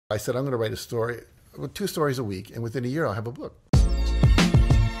I said, I'm going to write a story, 2 stories a week, and within a year I'll have a book.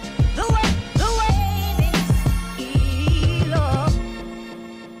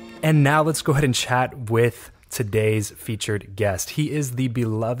 And now let's go ahead and chat with today's featured guest. He is the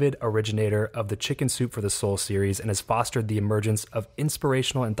beloved originator of the Chicken Soup for the Soul series and has fostered the emergence of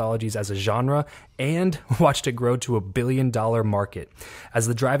inspirational anthologies as a genre and watched it grow to $1 billion market. As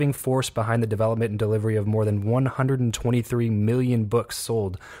the driving force behind the development and delivery of more than 123 million books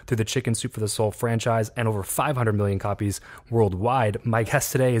sold through the Chicken Soup for the Soul franchise and over 500 million copies worldwide, my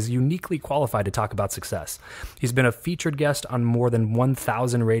guest today is uniquely qualified to talk about success. He's been a featured guest on more than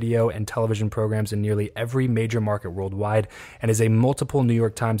 1,000 radio and television programs in nearly every major market worldwide and is a multiple New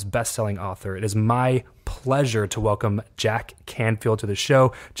York Times best-selling author. It is my pleasure to welcome Jack Canfield to the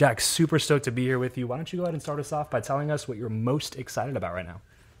show. Jack, super stoked to be here with you. Why don't you go ahead and start us off by telling us what you're most excited about right now?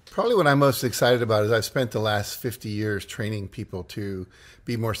 Probably what I'm most excited about is I've spent the last 50 years training people to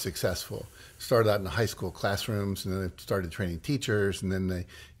be more successful. Started out in the high school classrooms, and then I started training teachers, and then they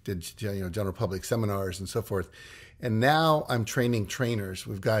did general public seminars and so forth. And now I'm training trainers.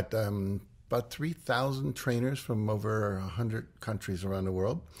 We've got about 3,000 trainers from over 100 countries around the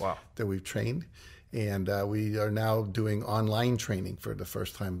world. Wow. That we've trained. And we are now doing online training for the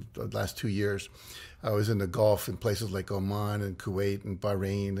first time the last 2 years. I was in the Gulf in places like Oman and Kuwait and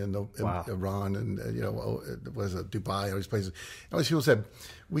Bahrain and Iran and Dubai, all these places. And all these people said,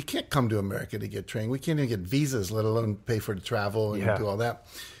 we can't come to America to get trained. We can't even get visas, let alone pay for the travel and do all that.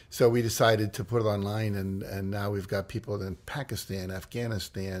 So we decided to put it online, and now we've got people in Pakistan,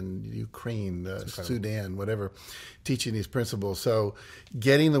 Afghanistan, Ukraine, Sudan, whatever, teaching these principles. So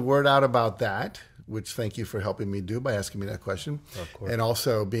getting the word out about that, which thank you for helping me do by asking me that question, of course. And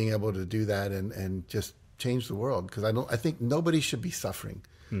also being able to do that and just change the world, because I think nobody should be suffering.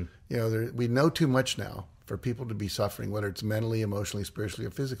 We know too much now for people to be suffering, whether it's mentally, emotionally, spiritually,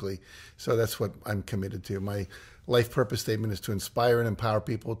 or physically. So that's what I'm committed to. My life purpose statement is to inspire and empower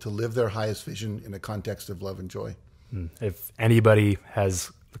people to live their highest vision in a context of love and joy. If anybody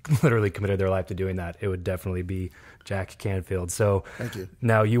has literally committed their life to doing that, it would definitely be Jack Canfield. So thank you.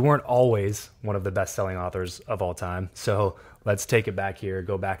 Now, you weren't always one of the best-selling authors of all time. So let's take it back here,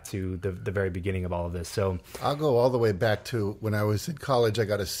 go back to the very beginning of all of this. So I'll go all the way back to when I was in college. I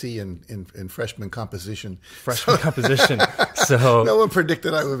got a C in freshman composition. Composition. So no one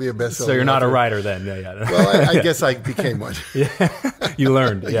predicted I would be a bestseller. So you're not author. A writer then? Yeah. Well, I guess I became one. Yeah, you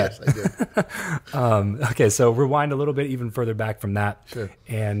learned. Yeah. Yes, I did. Okay, so rewind a little bit even further back from that. Sure.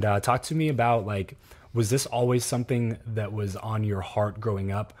 And talk to me about, was this always something that was on your heart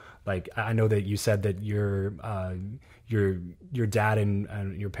growing up? Like, I know that you said that your dad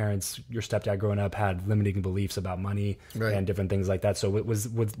and your parents, your stepdad growing up had limiting beliefs about money and different things like that. So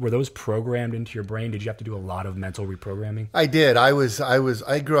were those programmed into your brain? Did you have to do a lot of mental reprogramming? I did.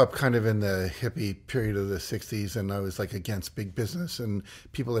 I grew up kind of in the hippie period of the 60s, and I was like against big business, and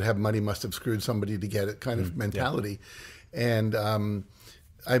people that have money must have screwed somebody to get it kind of mentality. Yeah. And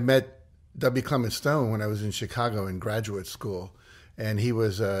I met W. Clement Stone when I was in Chicago in graduate school. And he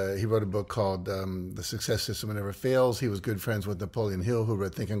wrote a book called The Success System That Never Fails. He was good friends with Napoleon Hill, who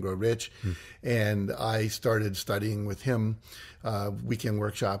wrote Think and Grow Rich. And I started studying with him, weekend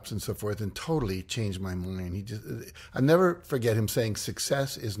workshops and so forth, and totally changed my mind. I never forget him saying,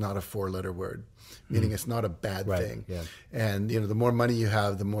 success is not a 4-letter word, meaning it's not a bad thing. Yeah. And the more money you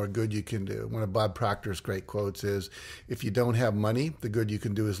have, the more good you can do. One of Bob Proctor's great quotes is, if you don't have money, the good you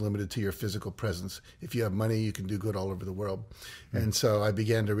can do is limited to your physical presence. If you have money, you can do good all over the world. And so I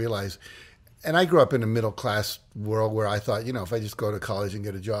began to realize, and I grew up in a middle-class world where I thought, if I just go to college and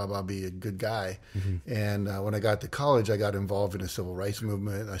get a job, I'll be a good guy. And when I got to college, I got involved in the civil rights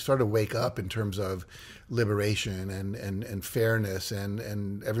movement. I started to wake up in terms of liberation and fairness,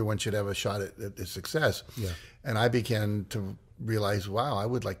 and everyone should have a shot at success. Yeah. And I began to realize, wow, I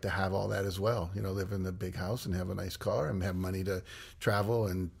would like to have all that as well. Live in the big house and have a nice car and have money to travel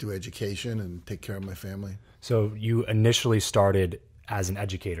and do education and take care of my family. So you initially started as an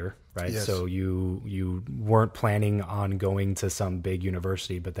educator, right? Yes. So you weren't planning on going to some big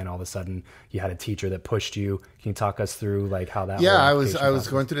university, but then all of a sudden you had a teacher that pushed you. Can you talk us through how that? Yeah, I was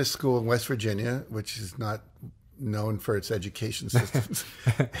going to this school in West Virginia, which is not known for its education systems,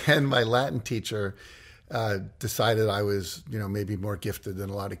 and my Latin teacher decided I was maybe more gifted than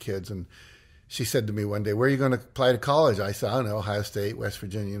a lot of kids, and she said to me one day, where are you going to apply to college? I said, I don't know, Ohio State, West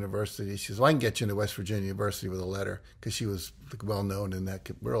Virginia University. She says, well, I can get you into West Virginia University with a letter, because she was well known in that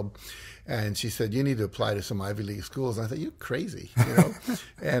world. And she said, you need to apply to some Ivy League schools. And I thought, you're crazy,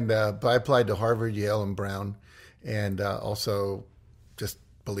 And but I applied to Harvard, Yale, and Brown, and also just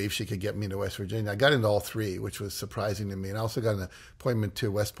believe she could get me to West Virginia. I got into all three, which was surprising to me. And I also got an appointment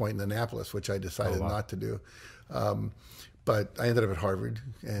to West Point and Annapolis, which I decided not to do. But I ended up at Harvard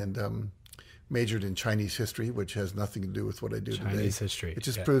and majored in Chinese history, which has nothing to do with what I do today. Chinese history. It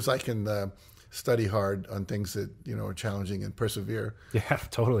just proves I can study hard on things that, are challenging and persevere. Yeah,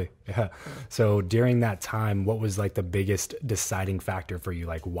 totally. Yeah. So during that time, what was like the biggest deciding factor for you?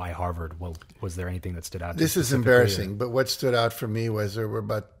 Like why Harvard? Well, was there anything that stood out? This is embarrassing, but what stood out for me was there were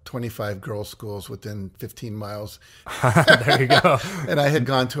about 25 girls' schools within 15 miles. There you go. And I had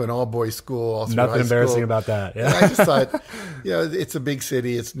gone to an all-boys school all through Nothing high embarrassing school. about that. Yeah. And I just thought, it's a big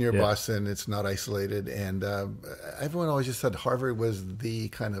city. It's near Boston. It's not isolated. And everyone always just said Harvard was the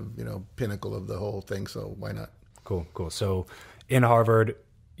kind of, pinnacle of the whole thing. So why not? Cool. So in Harvard,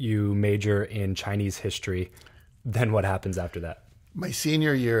 you major in Chinese history. Then what happens after that? My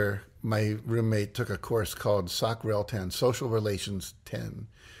senior year, my roommate took a course called Soc Rel 10, Social Relations 10.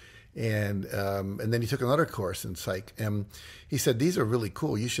 And then he took another course in psych. And he said, these are really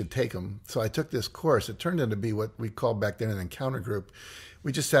cool. You should take them. So I took this course. It turned into be what we called back then an encounter group.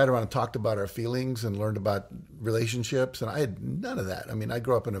 We just sat around and talked about our feelings and learned about relationships. And I had none of that. I mean, I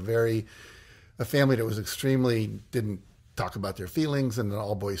grew up in a family that was didn't talk about their feelings, in an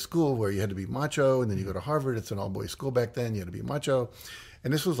all-boys school where you had to be macho. And then you go to Harvard. It's an all-boys school back then. You had to be macho.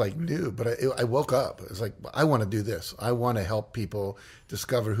 And this was like new, but I woke up. It was like, I want to do this. I want to help people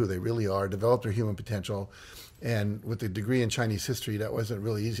discover who they really are, develop their human potential. And with a degree in Chinese history, that wasn't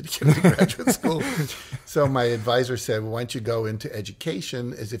really easy to get into graduate school. So my advisor said, well, why don't you go into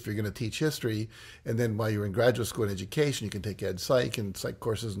education as if you're going to teach history. And then while you're in graduate school in education, you can take ed psych and psych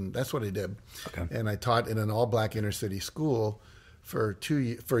courses. And that's what I did. Okay. And I taught in an all-black inner city school for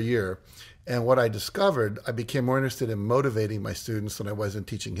a year. And what I discovered, I became more interested in motivating my students than I was in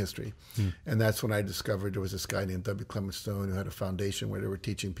teaching history. And that's when I discovered there was this guy named W. Clement Stone who had a foundation where they were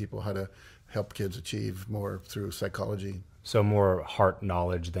teaching people how to help kids achieve more through psychology. So more heart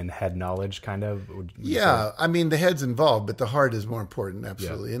knowledge than head knowledge, kind of? Yeah. I mean, the head's involved, but the heart is more important,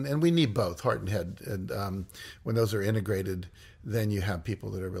 absolutely. Yeah. And we need both, heart and head. And when those are integrated, then you have people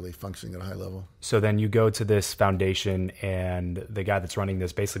that are really functioning at a high level. So then you go to this foundation, and the guy that's running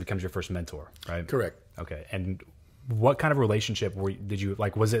this basically becomes your first mentor, right? Correct. Okay. And what kind of relationship did you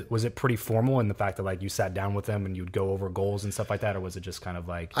like? Was it pretty formal in the fact that like you sat down with him and you'd go over goals and stuff like that, or was it just kind of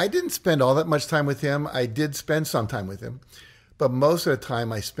like? I didn't spend all that much time with him. I did spend some time with him, but most of the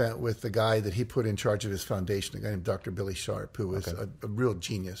time I spent with the guy that he put in charge of his foundation, a guy named Dr. Billy Sharp, who was a real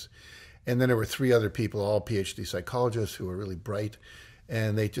genius. And then there were three other people, all PhD psychologists who were really bright.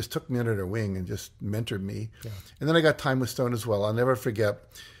 And they just took me under their wing and just mentored me. Yeah. And then I got time with Stone as well. I'll never forget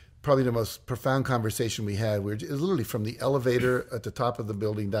probably the most profound conversation we had. It was literally from the elevator at the top of the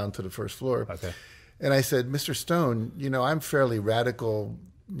building down to the first floor. Okay. And I said, Mr. Stone, I'm fairly radical,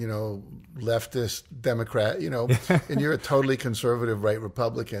 leftist Democrat, and you're a totally conservative right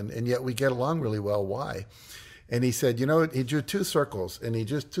Republican. And yet we get along really well. Why? And he said, he drew two circles, and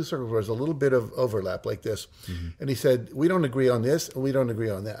two circles where there's a little bit of overlap like this. Mm-hmm. And he said, we don't agree on this, and we don't agree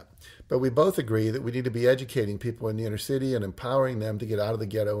on that. But we both agree that we need to be educating people in the inner city and empowering them to get out of the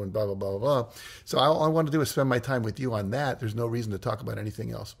ghetto and blah, blah, blah, blah. So all I want to do is spend my time with you on that. There's no reason to talk about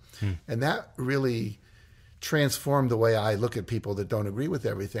anything else. And that really transformed the way I look at people that don't agree with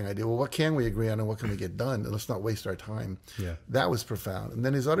everything I do. Well, what can we agree on and what can we get done? And let's not waste our time. Yeah. That was profound. And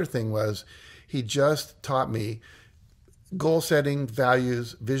then his other thing was, he just taught me goal setting,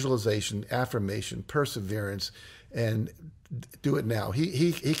 values, visualization, affirmation, perseverance, and do it now.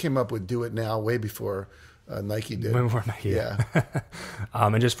 He came up with do it now way before Nike did. Yeah.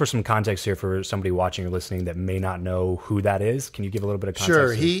 And just for some context here for somebody watching or listening that may not know who that is, can you give a little bit of context?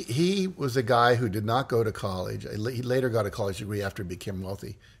 Sure. He was a guy who did not go to college. He later got a college degree after he became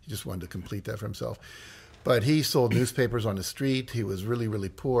wealthy. He just wanted to complete that for himself. But he sold newspapers on the street. He was really, really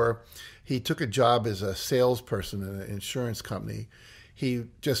poor. He took a job as a salesperson in an insurance company. He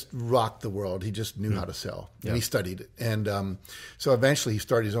just rocked the world. He just knew how to sell, and he studied it. And so eventually he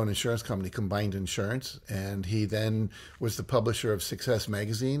started his own insurance company, Combined Insurance, and he then was the publisher of Success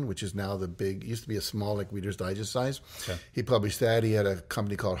Magazine, which is now used to be a small, like Reader's Digest size. Okay. He published that. He had a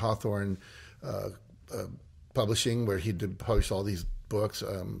company called Hawthorne Publishing, where he did publish all these books.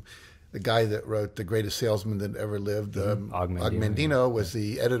 The guy that wrote The Greatest Salesman That Ever Lived, Og Mandino, was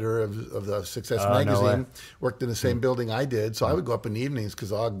the editor of the Success Magazine, worked in the same building I did. So I would go up in the evenings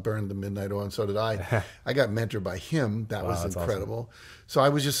because Og burned the midnight oil, and so did I. I got mentored by him. That was incredible. Awesome. So I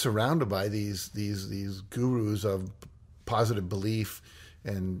was just surrounded by these gurus of positive belief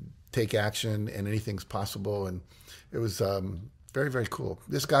and take action and anything's possible. And it was very, very cool.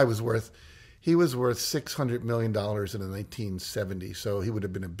 This guy was worth... He was worth $600 million in the 1970s, so he would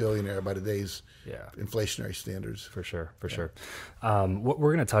have been a billionaire by today's inflationary standards. For sure.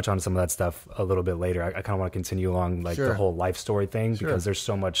 We're going to touch on some of that stuff a little bit later. I kind of want to continue along the whole life story thing because there's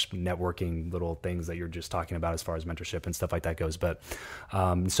so much networking little things that you're just talking about as far as mentorship and stuff like that goes. But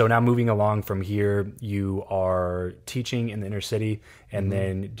so now moving along from here, you are teaching in the inner city, and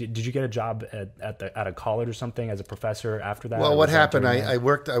then did you get a job at a college or something as a professor after that? Well, what happened? I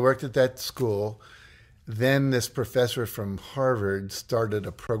worked at that school. Then this professor from Harvard started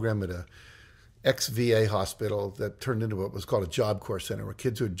a program at a ex-VA hospital that turned into what was called a Job Corps Center, where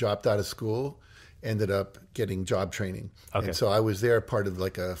kids who had dropped out of school ended up getting job training. Okay. And so I was there, part of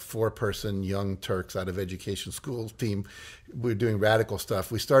like a 4-person Young Turks out of education schools team. We were doing radical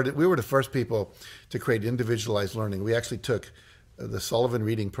stuff. We were the first people to create individualized learning. We actually took the Sullivan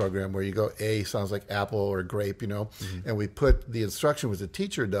reading program where you go, A sounds like apple or grape, and we put the instruction, which the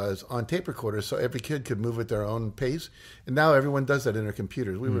teacher does, on tape recorders so every kid could move at their own pace. And now everyone does that in their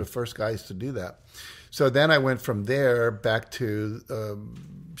computers. We were the first guys to do that. So then I went from there back to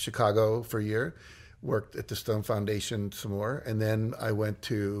Chicago for a year, worked at the Stone Foundation some more, and then I went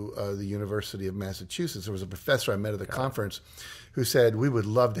to the University of Massachusetts. There was a professor I met at the conference who said, "We would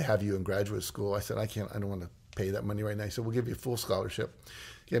love to have you in graduate school." I said, I don't want to pay that money right now. He said, "We'll give you a full scholarship."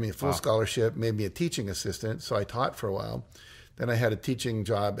 Gave me a full scholarship, made me a teaching assistant, so I taught for a while. Then I had a teaching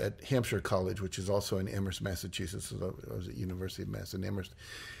job at Hampshire College, which is also in Amherst, Massachusetts. So I was at University of Mass in Amherst.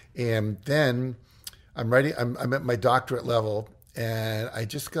 And then I'm at my doctorate level, and I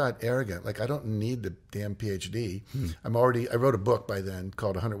just got arrogant. Like, I don't need the damn PhD. I wrote a book by then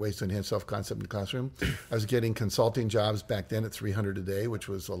called 100 Ways to Enhance Self-Concept in the Classroom. I was getting consulting jobs back then at $300 a day, which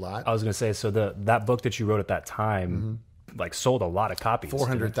was a lot. I was going to say, so that book that you wrote at that time, sold a lot of copies.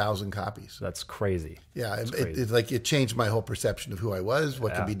 400,000 copies. That's crazy. Yeah, That's crazy. It changed my whole perception of who I was,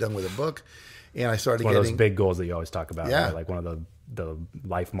 what could be done with a book. And I started one of those big goals that you always talk about. Yeah. Right? Like one of the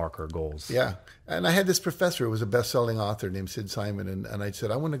life marker goals. Yeah. And I had this professor who was a best-selling author named Sid Simon, and I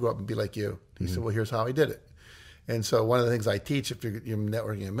said, "I want to grow up and be like you." He said, "Well, here's how I did it." And so one of the things I teach if you're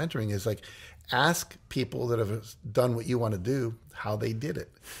networking and mentoring is ask people that have done what you want to do how they did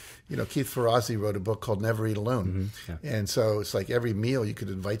it. Keith Ferrazzi wrote a book called Never Eat Alone. And so it's like every meal you could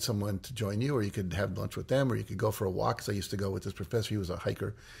invite someone to join you, or you could have lunch with them, or you could go for a walk. Because I used to go with this professor. He was a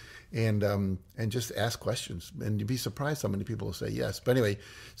hiker. And just ask questions. And you'd be surprised how many people will say yes. But anyway,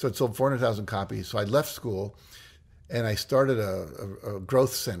 so it sold 400,000 copies. So I left school, and I started a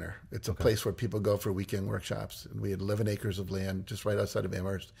growth center. It's a place where people go for weekend workshops. And we had 11 acres of land just right outside of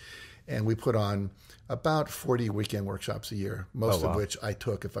Amherst. And we put on about 40 weekend workshops a year, most of which I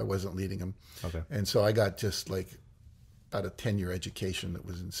took if I wasn't leading them. Okay. And so I got just about a 10-year education that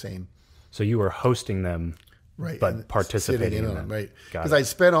was insane. So you were hosting them, right, but participating in them. Right. Because I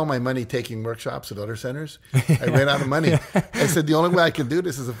spent all my money taking workshops at other centers. I ran out of money. I said, the only way I can do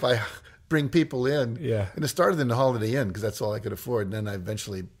this is if I bring people in. Yeah. And it started in the Holiday Inn because that's all I could afford. And then I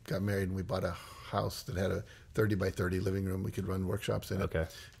eventually got married, and we bought a house that had a 30 by 30 living room. We could run workshops in it. Okay.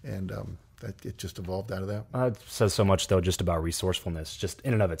 And it just evolved out of that. It says so much, though, just about resourcefulness, just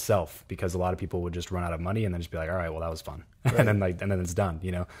in and of itself, because a lot of people would just run out of money and then just be like, all right, well, that was fun. Right. and then it's done,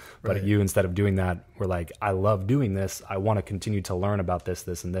 But you, instead of doing that, were like, I love doing this. I want to continue to learn about this,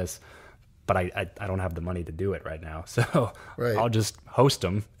 this, and this. But I don't have the money to do it right now. So I'll just host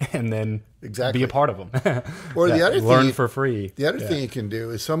them and then be a part of them. Or the other learn for free. The other thing you can do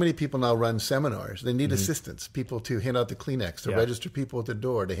is so many people now run seminars. They need assistants, people to hand out the Kleenex, to register people at the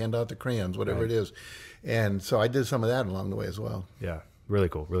door, to hand out the crayons, whatever it is. And so I did some of that along the way as well. Yeah, really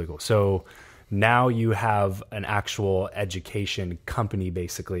cool, really cool. So now you have an actual education company,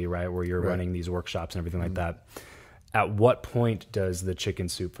 basically, right, where you're running these workshops and everything like that. At what point does the Chicken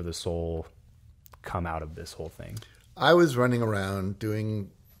Soup for the Soul come out of this whole thing? I was running around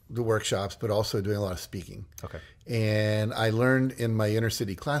doing the workshops, but also doing a lot of speaking. Okay. And I learned in my inner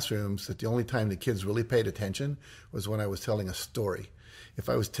city classrooms that the only time the kids really paid attention was when I was telling a story. If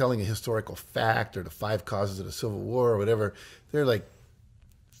I was telling a historical fact or the 5 causes of the Civil War or whatever, they're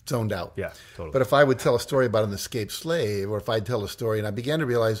zoned out. Yeah, totally. But if I would tell a story about an escaped slave, or if I'd tell a story, and I began to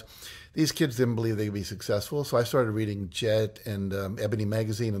realize these kids didn't believe they could be successful. So I started reading Jet and Ebony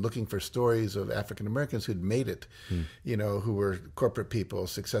magazine and looking for stories of African Americans who'd made it, who were corporate people,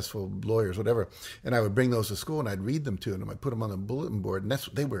 successful lawyers, whatever. And I would bring those to school and I'd read them to them. I'd put them on the bulletin board, and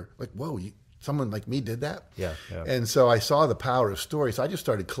they were like, whoa, someone like me did that? Yeah. And so I saw the power of stories. So I just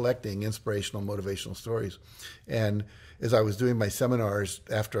started collecting inspirational, motivational stories. And as I was doing my seminars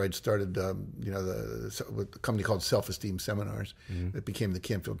after I'd started, the company called Self-Esteem Seminars, it became the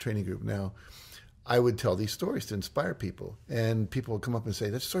Canfield Training Group now. I would tell these stories to inspire people. And people would come up and say,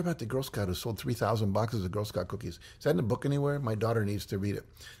 "That's a story about the Girl Scout who sold 3,000 boxes of Girl Scout cookies. Is that in a book anywhere? My daughter needs to read it."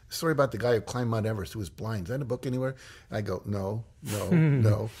 The story about the guy who climbed Mount Everest who was blind. Is that in a book anywhere? And I go, no.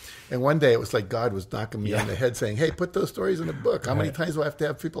 And one day it was like God was knocking me on the head saying, "Hey, put those stories in a book. How many times do I have to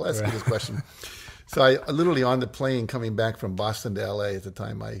have people ask you this question?" So I literally on the plane coming back from Boston to LA at the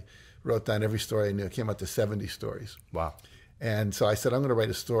time, I wrote down every story I knew. It came out to 70 stories. Wow. And so I said, I'm going to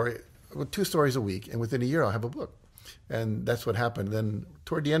write a story, 2 stories a week, and within a year I'll have a book. And that's what happened. Then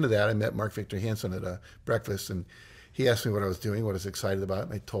toward the end of that, I met Mark Victor Hansen at a breakfast, and he asked me what I was doing, what I was excited about,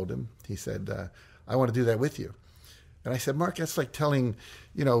 and I told him. He said, I want to do that with you. And I said, Mark, that's like telling,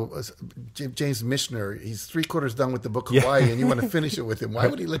 James Michener, he's 3/4 done with the book Hawaii, and you want to finish it with him. Why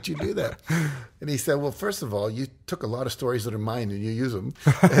would he let you do that? And he said, well, first of all, you took a lot of stories that are mine and you use them.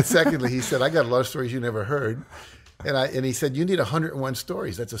 And secondly, he said, I got a lot of stories you never heard. And he said, you need 101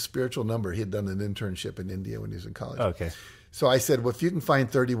 stories. That's a spiritual number. He had done an internship in India when he was in college. Okay. So I said, well, if you can find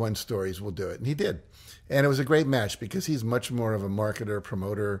 31 stories, we'll do it. And he did. And it was a great match because he's much more of a marketer,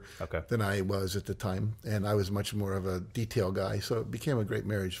 promoter than I was at the time. And I was much more of a detail guy. So it became a great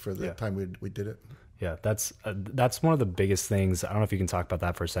marriage for the time we did it. Yeah, that's one of the biggest things. I don't know if you can talk about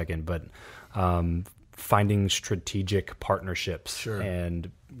that for a second, but finding strategic partnerships and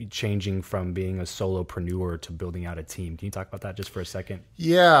changing from being a solopreneur to building out a team. Can you talk about that just for a second?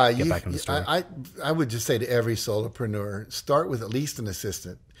 Yeah. Get back into the story. I would just say to every solopreneur, start with at least an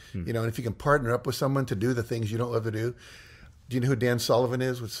assistant. And if you can partner up with someone to do the things you don't love to do. Do you know who Dan Sullivan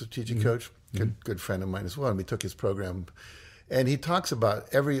is with Strategic Coach? Good friend of mine as well. And we took his program. And he talks about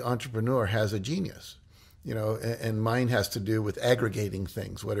every entrepreneur has a genius. And mine has to do with aggregating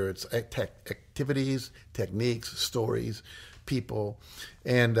things, whether it's activities, techniques, stories, people,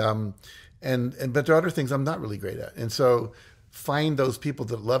 but there are other things I'm not really great at. And so find those people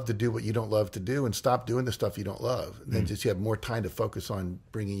that love to do what you don't love to do and stop doing the stuff you don't love. And then just you have more time to focus on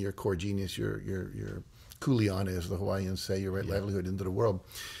bringing your core genius, your kuleana, as the Hawaiians say, your livelihood into the world.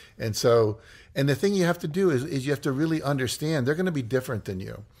 And so, and the thing you have to do is you have to really understand they're going to be different than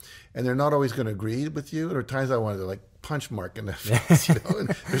you. And they're not always going to agree with you. There are times I wanted to punch Mark in the face, and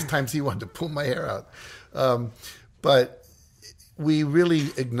there's times he wanted to pull my hair out. But we really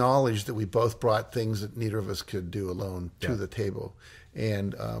acknowledged that we both brought things that neither of us could do alone to the table.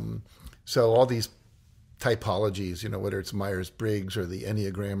 And so all these typologies, whether it's Myers-Briggs or the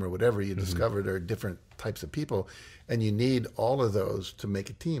Enneagram or whatever you discovered are different types of people. And you need all of those to make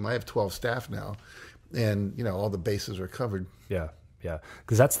a team. I have 12 staff now, and, all the bases are covered. Yeah. Yeah,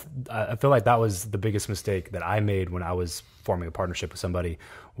 because I feel like that was the biggest mistake that I made when I was forming a partnership with somebody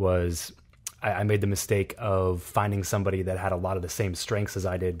was I made the mistake of finding somebody that had a lot of the same strengths as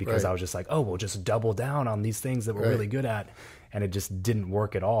I did because I was just like, oh, we'll just double down on these things that we're really good at. And it just didn't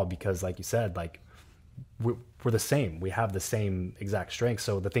work at all because like you said, we're the same. We have the same exact strengths.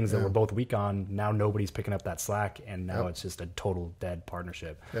 So the things that we're both weak on, now nobody's picking up that slack, and now it's just a total dead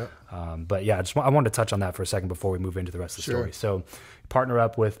partnership. But yeah, I wanted to touch on that for a second before we move into the rest of the story. So partner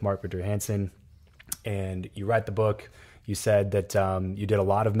up with Mark Victor Hansen, and you write the book. You said that you did a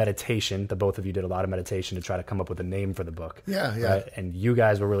lot of meditation. The both of you did a lot of meditation to try to come up with a name for the book. Right? And you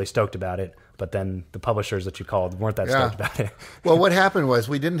guys were really stoked about it, but then the publishers that you called weren't that stoked about it. Well, what happened was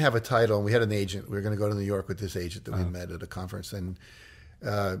we didn't have a title, and we had an agent. We were going to go to New York with this agent that we met at a conference, and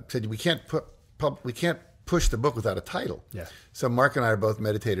said we can't push the book without a title. So Mark and I are both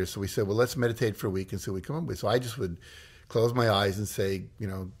meditators, so we said, well, let's meditate for a week and see what we come up with. So I just would close my eyes and say,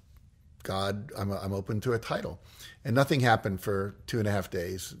 God, I'm open to a title. And nothing happened for 2.5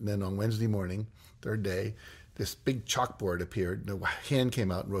 days. And then on Wednesday morning, third day, this big chalkboard appeared. And a hand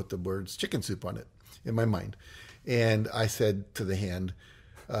came out and wrote the words chicken soup on it in my mind. And I said to the hand,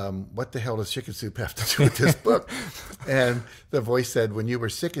 what the hell does chicken soup have to do with this book? And the voice said, when you were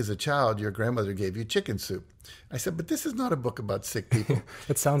sick as a child, your grandmother gave you chicken soup. I said, but this is not a book about sick people.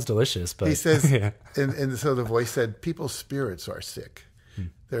 It sounds delicious. But he says, and so the voice said, people's spirits are sick.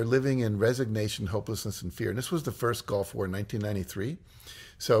 They're living in resignation, hopelessness, and fear. And this was the first Gulf War in 1993.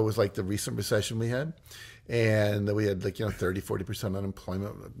 So it was like the recent recession we had. And we had 30, 40%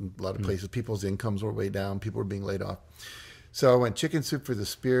 unemployment in a lot of places. People's incomes were way down. People were being laid off. So I went chicken soup for the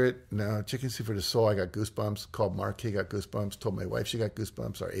spirit. No, chicken soup for the soul. I got goosebumps. Called Mark. He got goosebumps. Told my wife she got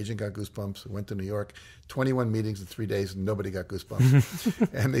goosebumps. Our agent got goosebumps. We went to New York. 21 meetings in 3 days, and nobody got goosebumps.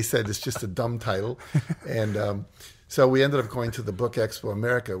 And they said it's just a dumb title. And so we ended up going to the Book Expo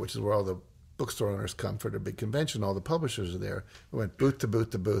America, which is where all the bookstore owners come for their big convention. All the publishers are there. We went booth to booth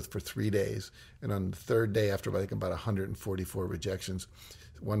to booth for 3 days. And on the third day, after about 144 rejections,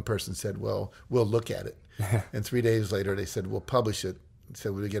 one person said, well, we'll look at it. And 3 days later, they said, we'll publish it. He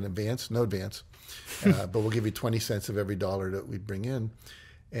said, will we get an advance? No advance. But we'll give you 20 cents of every dollar that we bring in.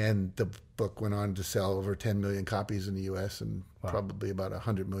 And the book went on to sell over 10 million copies in the U.S. and probably about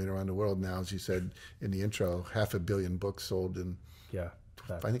 100 million around the world now. As you said in the intro, 500 million books sold in,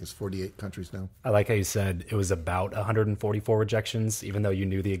 I think it's 48 countries now. I like how you said it was about 144 rejections, even though you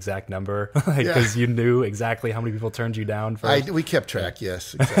knew the exact number, because you knew exactly how many people turned you down. We kept track,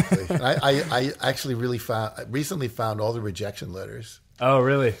 yes, exactly. I actually recently found all the rejection letters. Oh,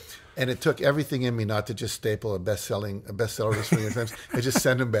 really? And it took everything in me not to just staple a bestseller list for New York Times. I just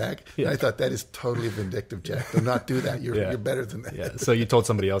send them back. Yeah. And I thought, that is totally vindictive, Jack. Do not do that. You're better than that. Yeah. So you told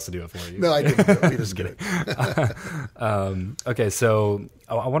somebody else to do it for you. No, I didn't. We just kidding. Okay, so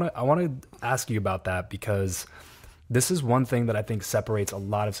I want to ask you about that, because this is one thing that I think separates a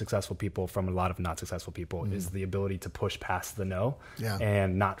lot of successful people from a lot of not successful people, is the ability to push past the no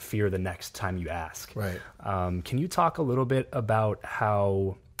and not fear the next time you ask. Right. Can you talk a little bit about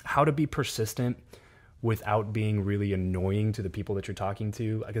how to be persistent without being really annoying to the people that you're talking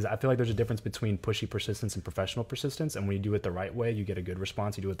to? Because I feel like there's a difference between pushy persistence and professional persistence. And when you do it the right way, you get a good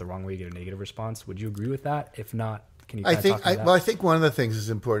response. You do it the wrong way, you get a negative response. Would you agree with that? If not, can you talk about that? Well, I think one of the things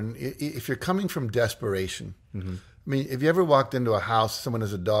is important. If you're coming from desperation, I mean, if you ever walked into a house, someone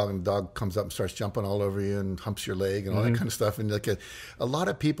has a dog, and the dog comes up and starts jumping all over you and humps your leg and all that kind of stuff. And like a lot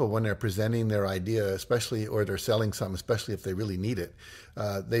of people, when they're presenting their idea, especially, or they're selling something, especially if they really need it,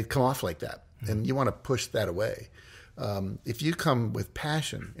 they come off like that. And you want to push that away. If you come with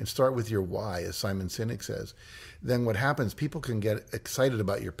passion and start with your why, as Simon Sinek says, then what happens, people can get excited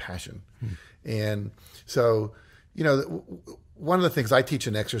about your passion. And so, one of the things, I teach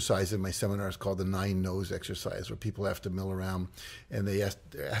an exercise in my seminars called the 9 No's exercise, where people have to mill around and they have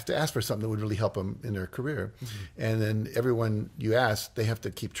to ask for something that would really help them in their career. And then everyone you ask, they have to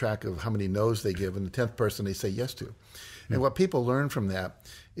keep track of how many no's they give, and the 10th person they say yes to. And what people learn from that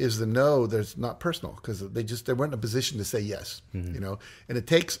is the no, there's not personal, because they weren't in a position to say yes, and it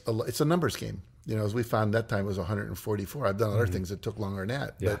takes it's a numbers game. As we found that time, it was 144. I've done other things that took longer than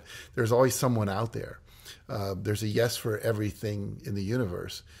that, but there's always someone out there. There's a yes for everything in the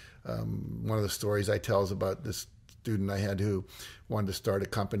universe. One of the stories I tell is about this student I had who wanted to start a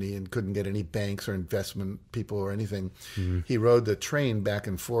company and couldn't get any banks or investment people or anything. He rode the train back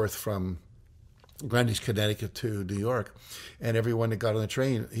and forth from Greenwich, Connecticut to New York, and everyone that got on the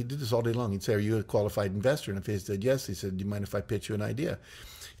train, he did this all day long. He'd say, "Are you a qualified investor?" And if he said yes, he said, "Do you mind if I pitch you an idea?"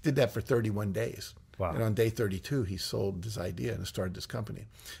 He did that for 31 days. Wow. And on day 32, he sold his idea and started this company.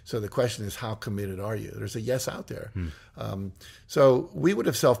 So the question is, how committed are you? There's a yes out there. So we would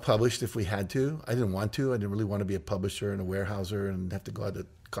have self-published if we had to. I didn't want to. I didn't really want to be a publisher and a warehouser and have to go out to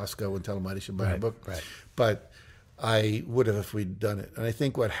Costco and tell them why they should buy a book. Right. But I would have if we'd done it. And I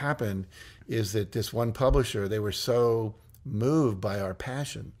think what happened is that this one publisher, they were so moved by our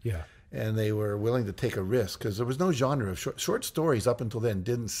passion. Yeah. And they were willing to take a risk, because there was no genre of short stories up until then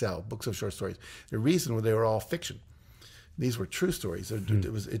didn't sell, books of short stories. The reason was they were all fiction. These were true stories.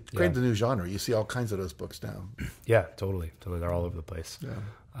 It created a new genre. You see all kinds of those books now. Yeah, totally. They're all over the place.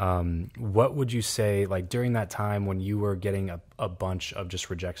 Yeah. What would you say, like during that time when you were getting a bunch of just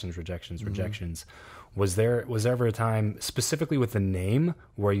rejections, was there ever a time specifically with the name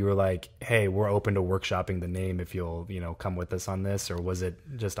where you were like, "Hey, we're open to workshopping the name if you'll, come with us on this," or was it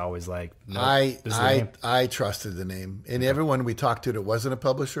just always like, "No, I trusted the name, and everyone we talked to that wasn't a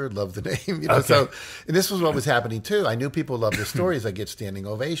publisher loved the name, So, and this was what was happening too. I knew people loved the stories. I get standing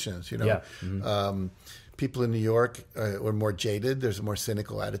ovations, People in New York were more jaded. There's a more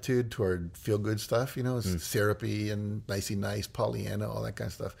cynical attitude toward feel good stuff, it's syrupy and nicey nice, Pollyanna, all that kind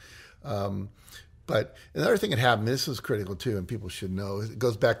of stuff. But another thing that happened, this was critical too, and people should know, it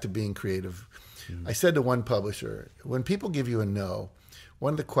goes back to being creative. I said to one publisher, when people give you a no,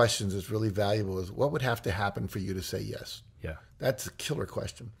 one of the questions that's really valuable is, what would have to happen for you to say yes? Yeah. That's a killer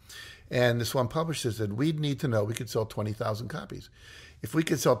question. And this one publisher said, we'd need to know we could sell 20,000 copies. If we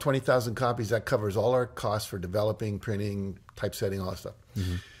could sell 20,000 copies, that covers all our costs for developing, printing, typesetting, all that stuff.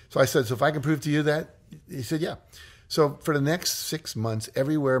 So I said, so if I can prove to you that? He said, yeah. So for the next 6 months,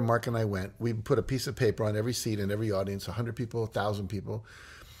 everywhere Mark and I went, we put a piece of paper on every seat in every audience, 100 people, 1,000 people.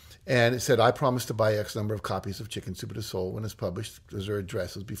 And it said, I promise to buy X number of copies of Chicken Soup for the Soul when it's published. Those are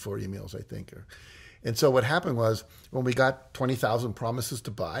addresses before emails, I think. And so what happened was, when we got 20,000 promises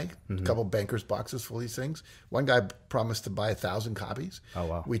to buy, a couple bankers' boxes full of these things, one guy promised to buy 1,000 copies. Oh,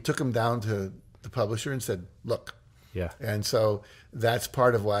 wow. We took him down to the publisher and said, look. Yeah. And so that's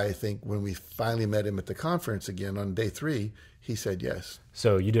part of why I think when we finally met him at the conference again on day 3, he said yes.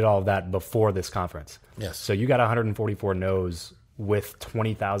 So you did all of that before this conference? Yes. So you got 144 no's with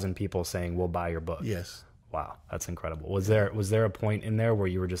 20,000 people saying, we'll buy your book? Yes. Wow, that's incredible. Was there a point in there where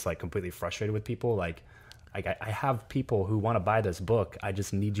you were just like completely frustrated with people? Like I have people who want to buy this book. I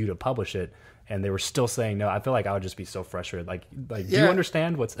just need you to publish it. And they were still saying no. I feel like I would just be so frustrated. Like do you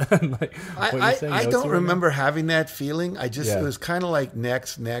understand what's like, what you're saying? I don't remember having that feeling. I just, Yeah. it was kind of like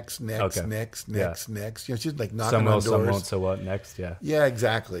next, next. Okay. You know, it's just like knocking Some will, on some doors. won't, so what next? Yeah. Yeah,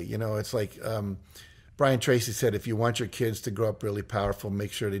 exactly. You know, it's like Brian Tracy said, if you want your kids to grow up really powerful,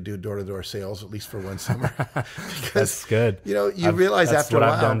 make sure they do door-to-door sales at least for one summer. Because, That's good. You know, you realize that's after a what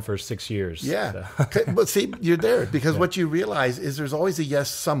while. I've done for 6 years. Yeah. So. But see, you're there because what you realize is there's always a yes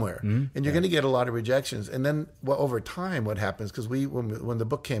somewhere, and you're going to get a lot of rejections. And then over time, what happens, because when the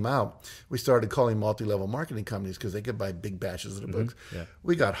book came out, we started calling multi-level marketing companies because they could buy big batches of the books. Yeah.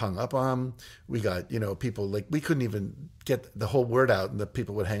 We got hung up on them. We got, you know, people like, we couldn't even get the whole word out and the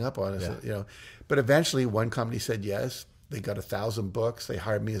people would hang up on us, you know. But eventually one company said yes. They got 1,000 books. They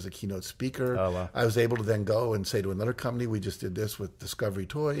hired me as a keynote speaker. Oh, wow. I was able to then go and say to another company, we just did this with Discovery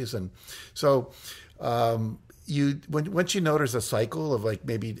Toys. And so once you know there's a cycle of like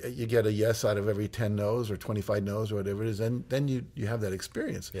maybe you get a yes out of every 10 no's or 25 no's or whatever it is, then you have that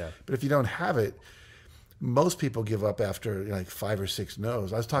experience. Yeah. But if you don't have it, most people give up after like 5 or 6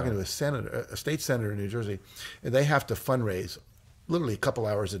 no's. I was talking to a state senator in New Jersey, and they have to fundraise literally a couple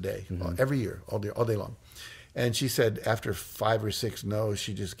hours a day, every year, all day long. And she said after 5 or 6 no's,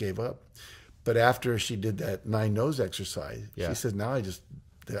 she just gave up. But after she did that 9 no's exercise, she said, now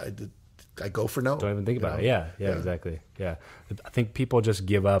I go for no. Don't even think about it. Yeah, exactly. Yeah. I think people just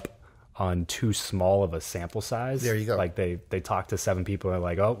give up on too small of a sample size. There you go. Like they talk to 7 people and are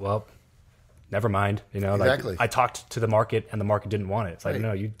like, oh, well, never mind. You know, Exactly. like I talked to the market and the market didn't want it. It's like,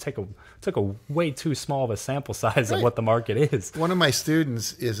 no, you took a way too small of a sample size of what the market is. One of my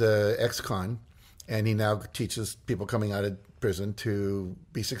students is a ex-con, and he now teaches people coming out of prison to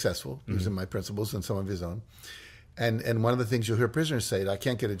be successful using my principles and some of his own. And one of the things you'll hear prisoners say, I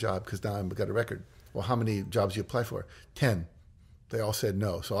can't get a job because now I've got a record. Well, how many jobs you apply for? 10. They all said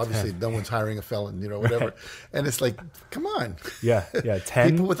no. So obviously no one's hiring a felon, you know, whatever. Right. And it's like, come on. Yeah.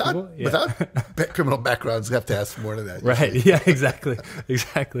 10 people without criminal backgrounds have to ask more than that. Right. Yeah, exactly.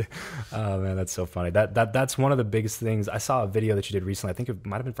 Oh man, that's so funny. That's one of the biggest things. I saw a video that you did recently. I think it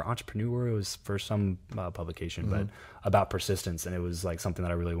might've been for Entrepreneur. It was for some publication, but about persistence. And it was like something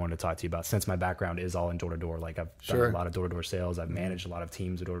that I really wanted to talk to you about since my background is all in door-to-door. Like I've done a lot of door-to-door sales. I've managed a lot of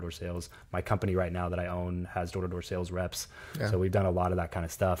teams of door-to-door sales. My company right now that I own has door-to-door sales reps. Yeah. So we've done a lot of that kind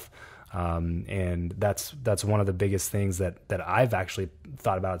of stuff. And that's one of the biggest things that I've actually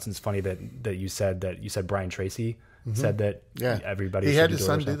thought about. It's funny that you said Brian Tracy said that everybody he had his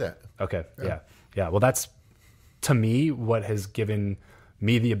son do that. Okay. Yeah. Well, that's to me what has given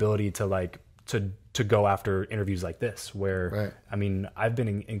me the ability to go after interviews like this, where I mean, I've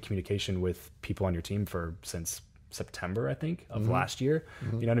been in communication with people on your team since September, I think, of last year.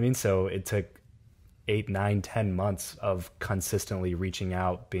 You know what I mean? So it took 8, 9, 10 months of consistently reaching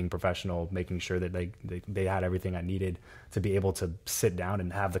out, being professional, making sure that they had everything I needed to be able to sit down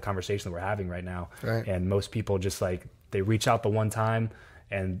and have the conversation that we're having right now. Right. And most people just like, they reach out the one time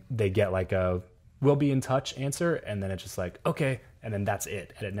and they get like a, we'll be in touch answer. And then it's just like, okay. And then that's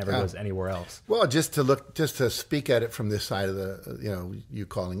it. And it never goes anywhere else. Well, just to speak at it from this side of the, you know, you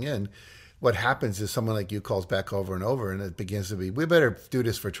calling in, what happens is someone like you calls back over and over, and it begins to be, we better do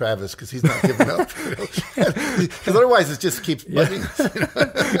this for Travis because he's not giving up. Because otherwise it just keeps bugging us. You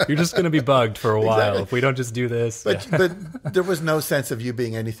know? You're just going to be bugged for a while if we don't just do this. But there was no sense of you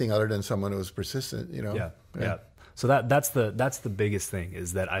being anything other than someone who was persistent, you know? Yeah. So that's the biggest thing,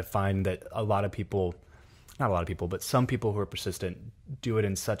 is that I find that not a lot of people, but some people who are persistent do it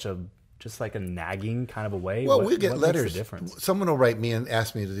in such a, just like a nagging kind of a way. Well, we get letters. Makes the difference? Someone will write me and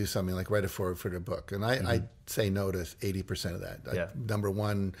ask me to do something like write a foreword for their book. And I say no to 80% of that. Number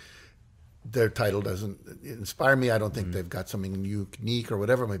one, their title doesn't inspire me. I don't think they've got something unique or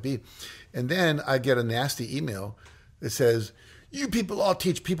whatever it might be. And then I get a nasty email that says, you people all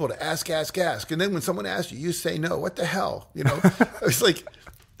teach people to ask. And then when someone asks you, you say no. What the hell? You know, it's like,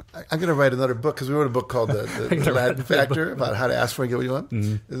 I'm going to write another book because we wrote a book called The Latin Factor about how to ask for and get what you want.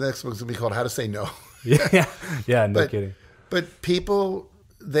 The next book's going to be called How to Say No. No kidding. But people,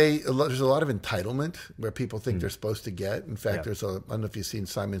 there's a lot of entitlement where people think they're supposed to get. In fact, I don't know if you've seen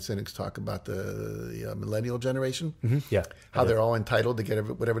Simon Sinek's talk about the millennial generation. How they're all entitled to get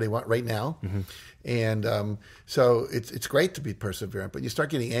whatever they want right now. And so it's great to be perseverant, but you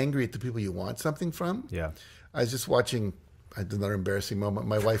start getting angry at the people you want something from. I was just watching another embarrassing moment.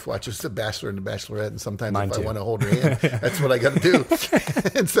 My wife watches The Bachelor and The Bachelorette, and sometimes Mine if too. I want to hold her hand, that's what I got to do.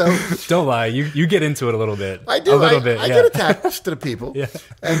 And so, Don't lie, you get into it a little bit. I do. A little bit. I Yeah. get attached to the people. Yeah.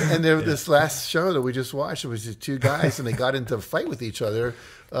 And there, this last show that we just watched, it was these two guys, and they got into a fight with each other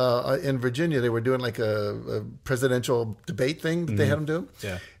in Virginia. They were doing like a presidential debate thing that they had them do.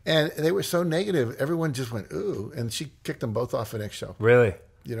 Yeah. And they were so negative. Everyone just went, ooh. And she kicked them both off the next show. Really?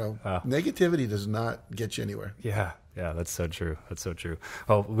 You know, negativity does not get you anywhere. Yeah. Yeah, that's so true. That's so true.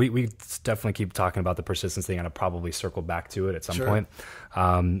 Well, we definitely keep talking about the persistence thing, and I'll probably circle back to it at some point.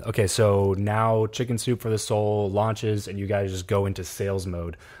 Okay, so now Chicken Soup for the Soul launches, and you guys just go into sales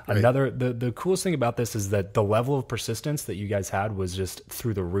mode. Right. The coolest thing about this is that the level of persistence that you guys had was just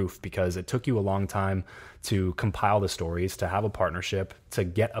through the roof, because it took you a long time to compile the stories, to have a partnership, to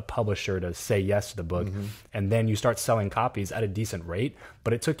get a publisher to say yes to the book, and then you start selling copies at a decent rate.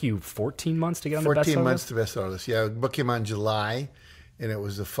 But it took you 14 months to get on the bestseller list? 14 months to bestseller list. Yeah, the book came out in July, and it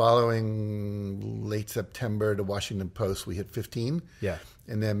was the following late September, the Washington Post, we hit 15. Yeah.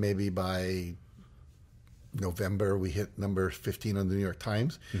 And then maybe by November, we hit number 15 on the New York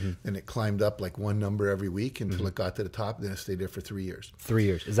Times, and it climbed up like one number every week until it got to the top, and then it stayed there for 3 years. 3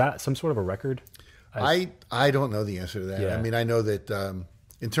 years. Is that some sort of a record? I don't know the answer to that. Yeah. I mean, I know that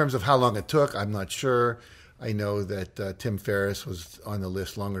in terms of how long it took, I'm not sure. I know that Tim Ferriss was on the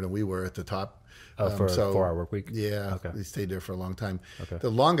list longer than we were at the top. For a 4-hour work week? Yeah, Okay. he stayed there for a long time. Okay. The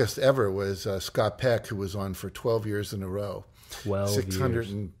longest ever was Scott Peck, who was on for 12 years in a row. 12 600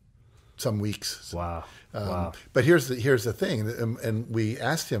 years. and some weeks. Wow. Wow. But here's the thing, and we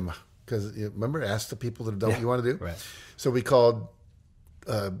asked him, because remember, ask the people that don't you want to do? Right. So we called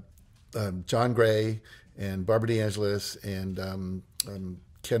John Gray and Barbara DeAngelis and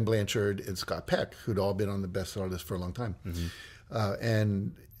Ken Blanchard and Scott Peck, who'd all been on the bestseller list for a long time.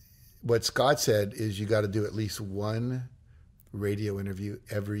 And what Scott said is you got to do at least one radio interview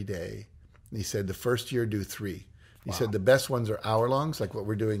every day. And he said the first year do 3. He said the best ones are hour-longs, like what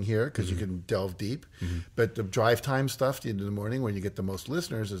we're doing here, because you can delve deep. But the drive time stuff in the morning when you get the most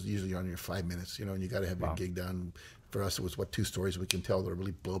listeners is usually on your 5 minutes, and you got to have your gig done. For us, it was 2 stories we can tell that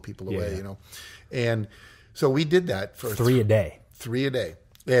really blow people away, And so we did that for 3 a day. 3 a day.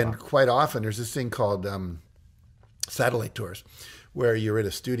 And quite often there's this thing called satellite tours, where you're at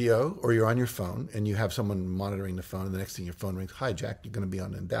a studio or you're on your phone and you have someone monitoring the phone, and the next thing your phone rings, "Hi, Jack, you're going to be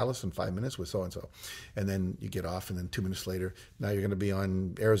on in Dallas in 5 minutes with so-and-so." And then you get off, and then 2 minutes later, now you're going to be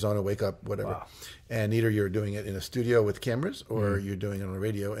on Arizona, wake up, whatever. Wow. And either you're doing it in a studio with cameras or you're doing it on the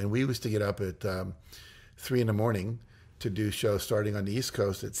radio. And we used to get up at 3 in the morning to do shows starting on the East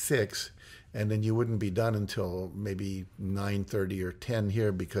Coast at 6, and then you wouldn't be done until maybe 9:30 or 10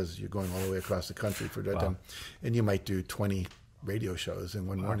 here, because you're going all the way across the country for that time. And you might do 20 radio shows in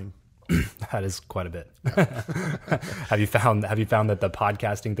one morning. That is quite a bit. Have you found that the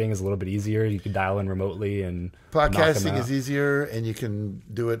podcasting thing is a little bit easier? You can dial in remotely and podcasting is easier, and you can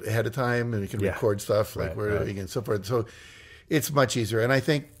do it ahead of time, and you can record stuff like we're doing and so forth. So it's much easier. And I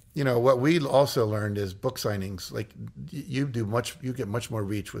think what we also learned is book signings. Like you get much more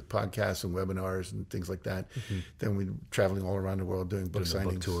reach with podcasts and webinars and things like that than we traveling all around the world doing book signings,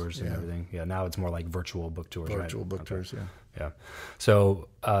 book tours and everything. Yeah, now it's more like virtual book tours. Virtual book tours, yeah. Yeah. So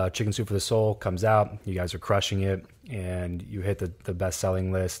Chicken Soup for the Soul comes out. You guys are crushing it, and you hit the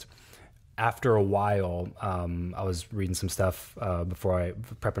best-selling list. After a while, I was reading some stuff before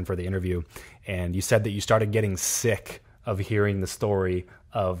prepping for the interview, and you said that you started getting sick of hearing the story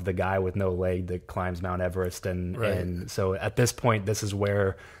of the guy with no leg that climbs Mount Everest. And so at this point, this is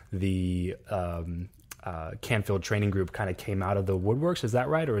where the Canfield training group kind of came out of the woodworks. Is that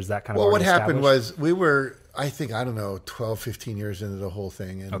right? Or is that kind of what happened was we were, I think, 12, 15 years into the whole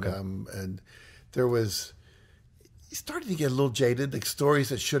thing. And, and there was, you started to get a little jaded. Like stories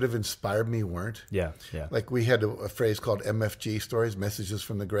that should have inspired me weren't. Yeah, yeah. Like we had a phrase called MFG stories, messages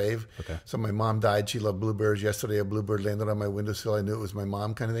from the grave. Okay. So my mom died. She loved bluebirds. Yesterday a bluebird landed on my windowsill. I knew it was my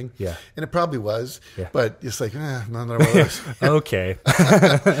mom, kind of thing. Yeah. And it probably was. Yeah. But it's like, none of those. Okay.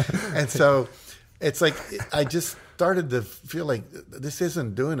 And so it's like I just started to feel like this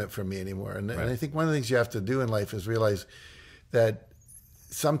isn't doing it for me anymore. And I think one of the things you have to do in life is realize that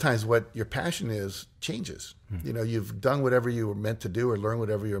sometimes what your passion is changes. You've done whatever you were meant to do or learned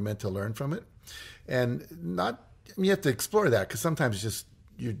whatever you were meant to learn from it. And you have to explore that, because sometimes it's just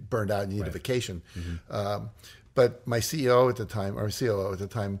you're burned out and you need a vacation. But my CEO at the time, or COO at the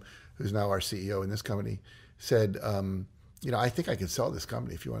time, who's now our CEO in this company, said, I think I can sell this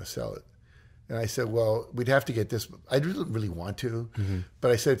company if you want to sell it. And I said, well, we'd have to get this. I didn't really want to,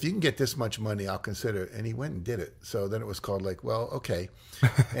 but I said, if you can get this much money, I'll consider it. And he went and did it. So then it was called like, well, okay.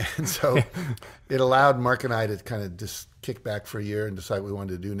 And so it allowed Mark and I to kind of just kick back for a year and decide what we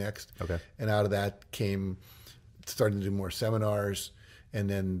wanted to do next. Okay. And out of that came starting to do more seminars, and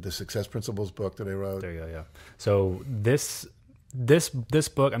then the Success Principles book that I wrote. There you go. Yeah. So this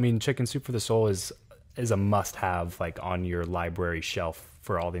book, I mean, Chicken Soup for the Soul is a must-have, like on your library shelf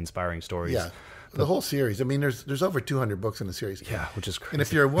for all the inspiring stories. Yeah, the whole series. I mean, there's over 200 books in the series. Yeah, which is crazy. And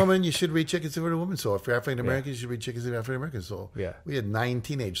if you're a woman, you should read Chicken Soup for the Woman's Soul. If you're African American, you should read Chicken Soup for the African American Soul. Yeah. We had 9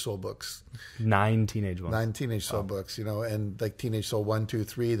 teenage soul books. 9 teenage ones. 9 teenage soul books, and like Teenage Soul 1, 2,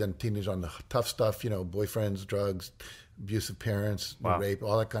 3, then teenage on the tough stuff, boyfriends, drugs, abusive parents, rape,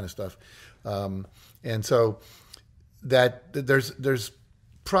 all that kind of stuff. And so that there's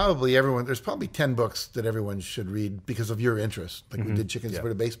probably 10 books that everyone should read because of your interest. Like we did Chickens for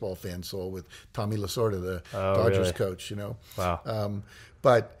the Baseball Fan Soul with Tommy Lasorda, the Dodgers coach, Wow.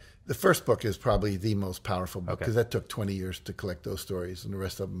 But the first book is probably the most powerful book because that took 20 years to collect those stories, and the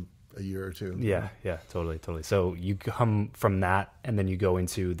rest of them a year or two. Yeah, totally. So you come from that, and then you go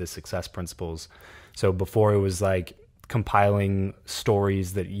into the Success Principles. So before it was like compiling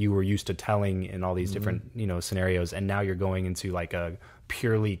stories that you were used to telling in all these different, scenarios, and now you're going into like a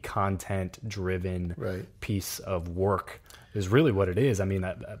purely content-driven piece of work. Is really what it is. I mean,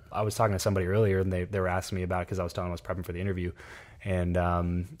 I was talking to somebody earlier, and they were asking me about it because I was telling them I was prepping for the interview. And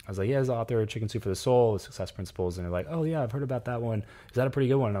I was like, yeah, as the author of Chicken Soup for the Soul, the Success Principles. And they're like, oh, yeah, I've heard about that one. Is that a pretty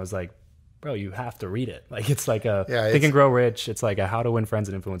good one? And I was like, bro, you have to read it. Like, it's like a Think and Grow Rich. It's like a How to Win Friends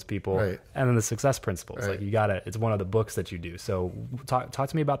and Influence People. Right. And then the Success Principles. Like, you got to, it's one of the books that you do. So talk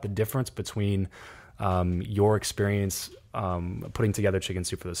to me about the difference between your experience putting together Chicken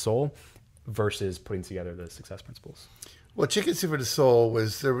Soup for the Soul versus putting together the Success Principles. Well, Chicken Soup for the Soul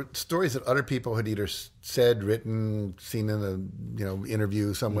there were stories that other people had either said, written, seen in a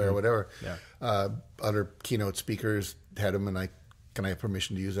interview somewhere or whatever. Yeah. Other keynote speakers had them, and can I have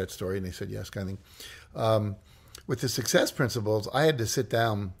permission to use that story? And they said yes, kind of thing. With the Success Principles, I had to sit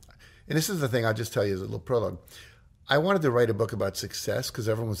down, and this is the thing I'll just tell you as a little prologue. I wanted to write a book about success because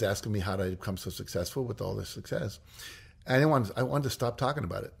everyone was asking me how did I become so successful with all this success. And I wanted to stop talking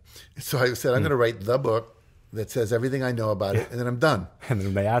about it. So I said, I'm going to write the book that says everything I know about it, and then I'm done. And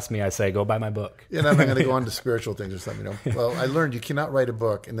when they ask me, I say, go buy my book. And then I'm going to go on to spiritual things or something. Well, I learned you cannot write a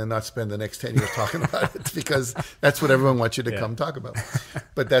book and then not spend the next 10 years talking about it because that's what everyone wants you to come talk about.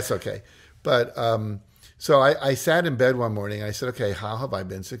 But that's okay. But so I sat in bed one morning and I said, okay, how have I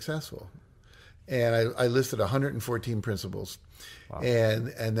been successful? And I listed 114 principles. Wow.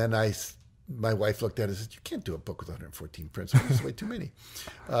 And then my wife looked at it and said, you can't do a book with 114 principles. It's way too many.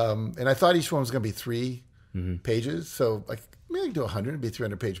 And I thought each one was going to be 3 pages. So maybe I can do 100, it'd be a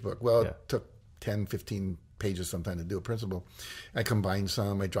 300-page book. Well, it took 10, 15 pages sometimes to do a principle. I combined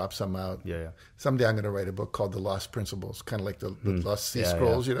some, I dropped some out. Yeah. Someday I'm going to write a book called The Lost Principles, kind of like the Lost Sea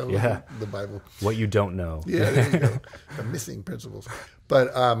Scrolls, the Bible. What you don't know. Yeah, there you go. The missing principles.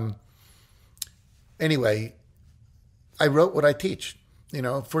 But anyway, I wrote what I teach.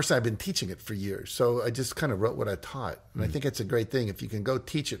 First I've been teaching it for years. So I just kind of wrote what I taught. And I think it's a great thing. If you can go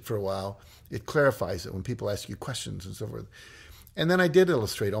teach it for a while, it clarifies it when people ask you questions and so forth. And then I did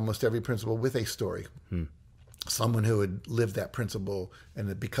illustrate almost every principle with a story. Someone who had lived that principle,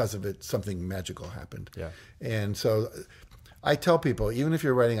 and because of it, something magical happened. Yeah. And so I tell people, even if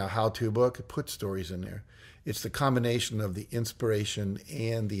you're writing a how-to book, put stories in there. It's the combination of the inspiration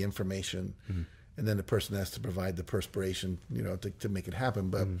and the information. And then the person has to provide the perspiration, to make it happen.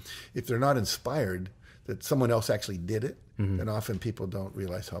 But if they're not inspired that someone else actually did it, then often people don't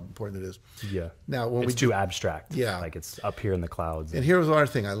realize how important it is. Yeah. Now, when it's too abstract. Yeah. Like it's up here in the clouds. And here's another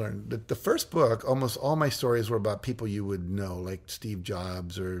thing I learned. The first book, almost all my stories were about people you would know, like Steve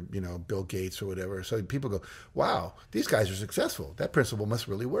Jobs or, Bill Gates or whatever. So people go, wow, these guys are successful. That principle must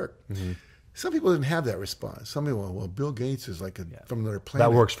really work. Some people didn't have that response. Some people went, well, Bill Gates is like from another planet.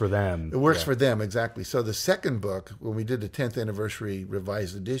 That works for them. It works for them, exactly. So the second book, when we did the 10th anniversary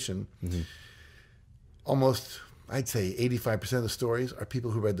revised edition, almost, I'd say 85% of the stories are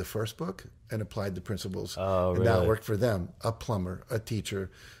people who read the first book and applied the principles. Oh, and now it worked for them. A plumber, a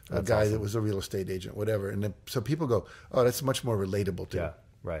teacher, a guy that was a real estate agent, whatever. And so people go, oh, that's much more relatable to Yeah,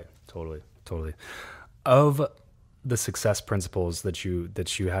 right. Totally. Of the success principles that you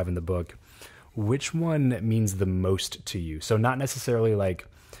have in the book, which one means the most to you? So not necessarily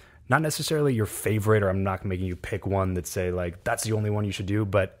your favorite, or I'm not making you pick one that say like that's the only one you should do,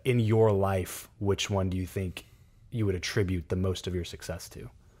 but in your life, which one do you think you would attribute the most of your success to?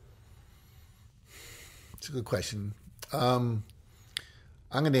 It's a good question.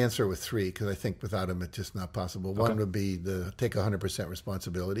 I'm going to answer with 3 because I think without them it's just not possible. One would be take 100%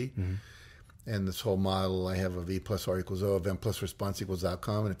 responsibility. And this whole model I have of E plus R equals O, event plus response equals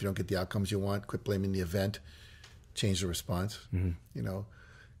outcome. And if you don't get the outcomes you want, quit blaming the event, change the response. You know,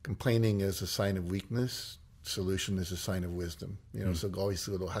 complaining is a sign of weakness. Solution is a sign of wisdom. You know, so always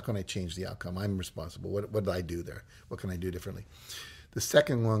go, how can I change the outcome? I'm responsible. What did I do there? What can I do differently? The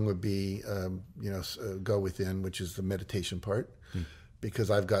second one would be, go within, which is the meditation part.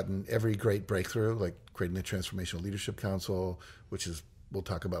 Because I've gotten every great breakthrough, like creating the Transformational Leadership Council, which is, we'll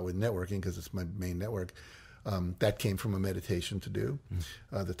talk about with networking because it's my main network. That came from a meditation to do.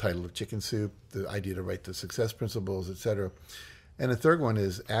 The title of Chicken Soup, the idea to write the success principles, et cetera. And the third one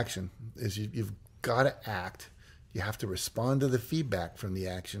is action, is you've got to act. You have to respond to the feedback from the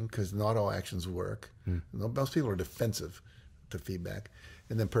action because not all actions work. Most people are defensive to feedback.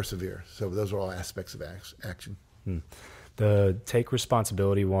 And then persevere. So those are all aspects of action. The take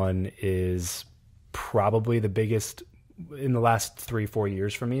responsibility one is probably the biggest in the last 3-4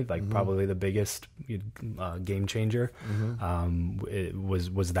 years for me, like probably the biggest game changer. It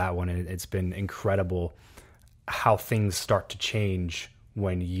was that one. And it's been incredible how things start to change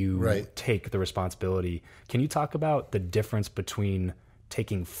when you take the responsibility. Can you talk about the difference between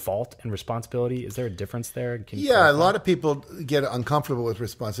taking fault and responsibility? Is there a difference there? A lot of people get uncomfortable with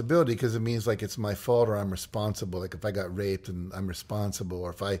responsibility because it means like it's my fault or I'm responsible. Like if I got raped and I'm responsible,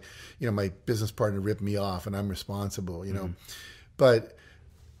 or if my business partner ripped me off and I'm responsible, you know. But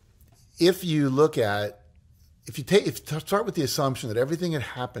if you start with the assumption that everything that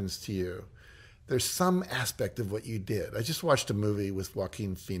happens to you, there's some aspect of what you did. I just watched a movie with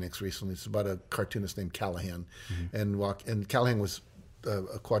Joaquin Phoenix recently. It's about a cartoonist named Callahan, and Callahan was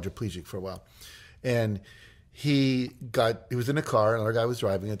a quadriplegic for a while, and he was in a car, another guy was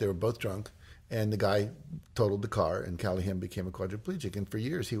driving it. They were both drunk, and the guy totaled the car, and Callahan became a quadriplegic. And for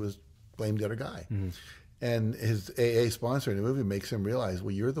years, he was blamed the other guy. And his AA sponsor in the movie makes him realize,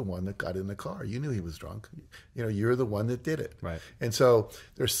 well, you're the one that got in the car. You knew he was drunk. You know, you're the one that did it. Right. And so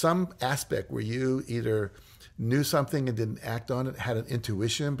there's some aspect where you either knew something and didn't act on it, had an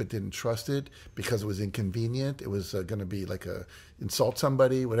intuition but didn't trust it because it was inconvenient. It was going to be like insult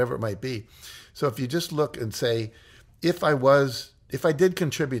somebody, whatever it might be. So if you just look and say, if I did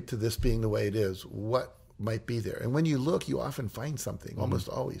contribute to this being the way it is, what might be there? And when you look, you often find something, almost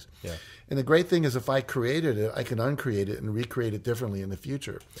always. Yeah. And the great thing is if I created it, I can uncreate it and recreate it differently in the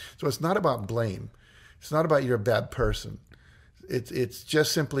future. So it's not about blame. It's not about you're a bad person. It's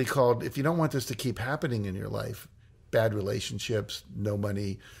just simply called, if you don't want this to keep happening in your life, bad relationships, no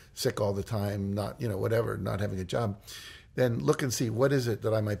money, sick all the time, not having a job, then look and see, what is it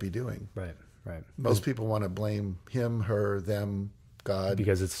that I might be doing? Right. Most people want to blame him, her, them, God,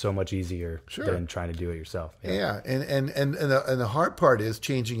 because it's so much easier than trying to do it yourself. Yeah. And the hard part is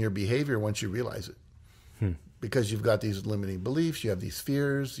changing your behavior once you realize it. Because you've got these limiting beliefs, you have these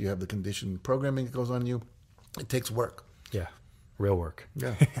fears, you have the conditioned programming that goes on in you. It takes work. Yeah. Real work.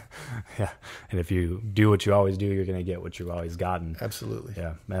 Yeah. Yeah. And if you do what you always do, you're going to get what you've always gotten. Absolutely.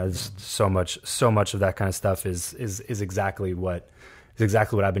 Yeah. Man, there's so much of that kind of stuff is exactly what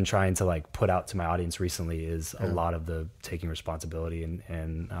I've been trying to like put out to my audience recently is a lot of the taking responsibility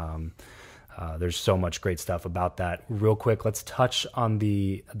and there's so much great stuff about that. Real quick, let's touch on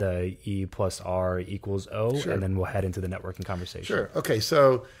the E plus R equals O, and then we'll head into the networking conversation. Sure. Okay.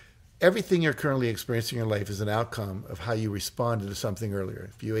 So everything you're currently experiencing in your life is an outcome of how you responded to something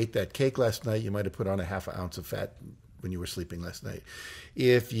earlier. If you ate that cake last night, you might have put on a half an ounce of fat when you were sleeping last night.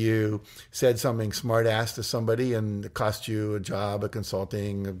 If you said something smart ass to somebody and it cost you a job, a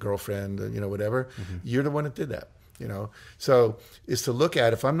consulting, a girlfriend, whatever, you're the one that did that. So is to look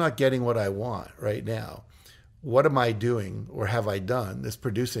at, if I'm not getting what I want right now, what am I doing or have I done that's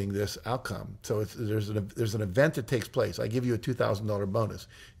producing this outcome? So there's an event that takes place. I give you a $2,000 bonus.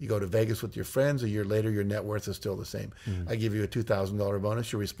 You go to Vegas with your friends. A year later, your net worth is still the same. I give you a $2,000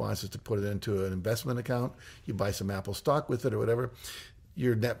 bonus. Your response is to put it into an investment account. You buy some Apple stock with it or whatever.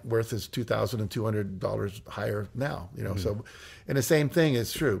 Your net worth is $2,200 higher now. So, and the same thing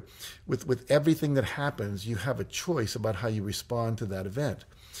is true with everything that happens. You have a choice about how you respond to that event,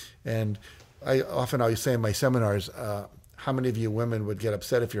 and I always say in my seminars, how many of you women would get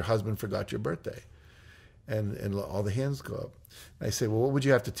upset if your husband forgot your birthday? And all the hands go up. And I say, well, what would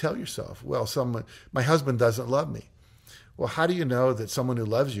you have to tell yourself? Well, my husband doesn't love me. Well, how do you know that someone who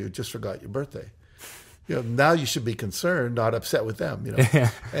loves you just forgot your birthday? Now you should be concerned, not upset with them.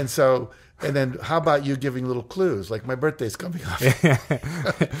 And then how about you giving little clues, like my birthday's coming up?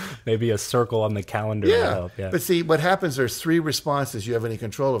 Maybe a circle on the calendar. Yeah. But see, what happens, there's 3 responses you have any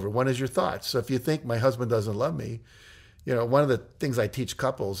control over. One is your thoughts. So if you think my husband doesn't love me, One of the things I teach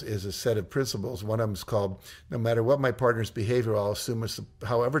couples is a set of principles. One of them is called, no matter what my partner's behavior, I'll assume it's,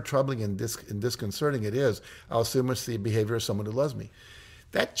 however troubling and disconcerting it is, I'll assume it's the behavior of someone who loves me.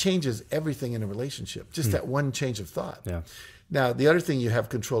 That changes everything in a relationship, just that one change of thought. Yeah. Now, the other thing you have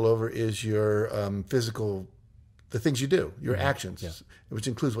control over is your physical, the things you do, your actions, which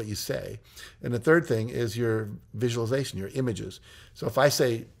includes what you say. And the third thing is your visualization, your images. So if I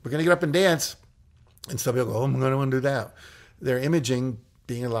say, we're going to get up and dance, and some people go, oh, I'm going to want to do that. They're imaging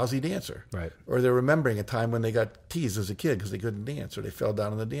being a lousy dancer. Right. Or they're remembering a time when they got teased as a kid because they couldn't dance, or they fell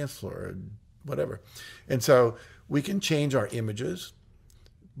down on the dance floor, or whatever. And so we can change our images,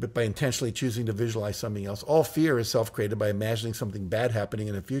 but by intentionally choosing to visualize something else. All fear is self-created by imagining something bad happening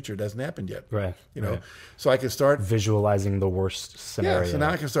in the future. It hasn't happened yet. Right. Right. So I can start visualizing the worst scenario. Yeah, so now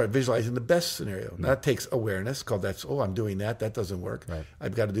I can start visualizing the best scenario. Now that takes awareness, called I'm doing that. That doesn't work. Right.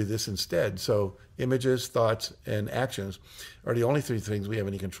 I've got to do this instead. So images, thoughts, and actions are the only three things we have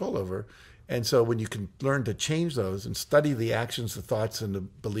any control over. And so when you can learn to change those and study the actions, the thoughts, and the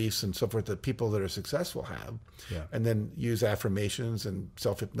beliefs and so forth that people that are successful have, and then use affirmations and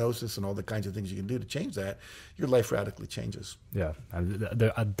self-hypnosis and all the kinds of things you can do to change that, your life radically changes. Yeah.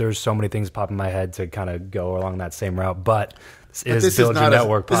 There's so many things popping in my head to kind of go along that same route, but this is Build Your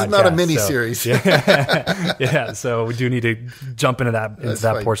Network podcast. This is not a mini-series. So, yeah, so we do need to jump into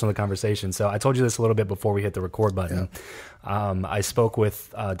that portion of the conversation. So I told you this a little bit before we hit the record button. I spoke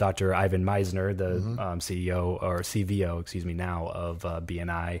with Dr. Ivan Misner, the CEO or CVO, now of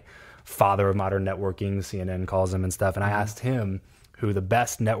BNI, father of modern networking, CNN calls him and stuff. And I asked him who the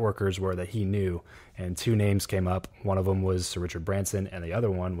best networkers were that he knew. And two names came up. One of them was Sir Richard Branson, and the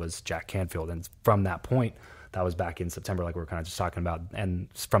other one was Jack Canfield. And from that point, that was back in September, like we were kind of just talking about. And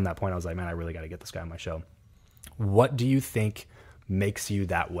from that point, I was like, man, I really got to get this guy on my show. What do you think makes you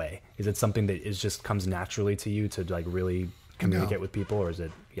that way? Is it something that just comes naturally to you to like really communicate with people, or is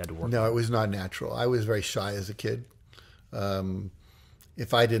it you had to work? No, it was not natural. I was very shy as a kid.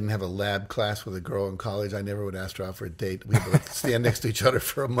 If I didn't have a lab class with a girl in college, I never would ask her out for a date. We would stand next to each other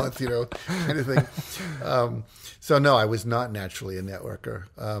for a month, kind of thing. So no, I was not naturally a networker.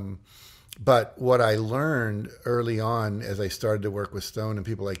 But what I learned early on as I started to work with Stone and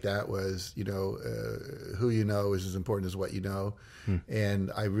people like that was, who you know is as important as what you know. And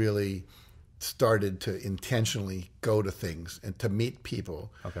I really started to intentionally go to things and to meet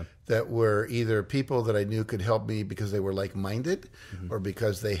people that were either people that I knew could help me because they were like-minded or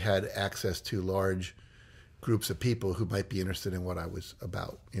because they had access to large groups of people who might be interested in what I was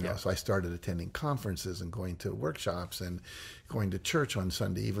about. So I started attending conferences and going to workshops and going to church on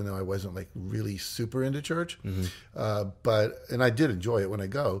Sunday, even though I wasn't like really super into church. And I did enjoy it when I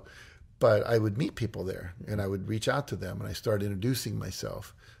go, but I would meet people there and I would reach out to them and I started introducing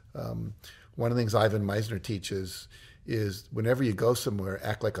myself. One of the things Ivan Misner teaches is whenever you go somewhere,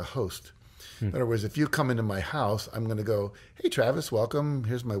 act like a host. In other words, if you come into my house, I'm going to go, hey, Travis, welcome.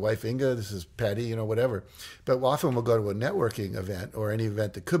 Here's my wife, Inga. This is Patty, whatever. But often we'll go to a networking event or any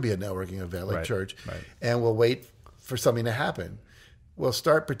event that could be a networking event like church, and we'll wait for something to happen. We'll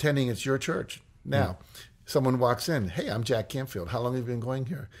start pretending it's your church. Now, someone walks in, hey, I'm Jack Canfield. How long have you been going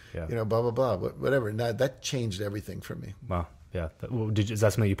here? Blah, blah, blah, whatever. Now, that changed everything for me. Wow. Yeah. Is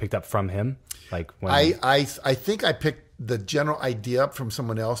that something you picked up from him? Like when I think I picked the general idea up from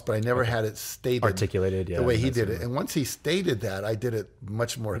someone else, but I never had it stated, articulated, the way he did it. And once he stated that, I did it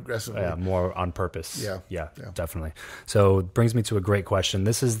much more aggressively. Yeah, more on purpose. Yeah, definitely. So it brings me to a great question.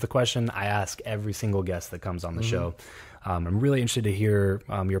 This is the question I ask every single guest that comes on the show. I'm really interested to hear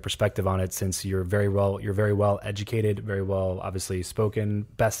your perspective on it, since you're very well educated, very well obviously spoken,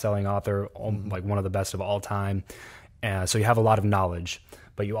 best-selling author, like one of the best of all time. So you have a lot of knowledge,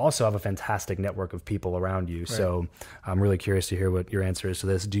 but you also have a fantastic network of people around you. Right. So I'm really curious to hear what your answer is to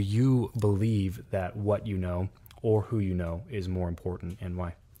this. Do you believe that what you know or who you know is more important, and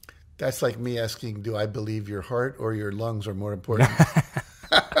why? That's like me asking, do I believe your heart or your lungs are more important?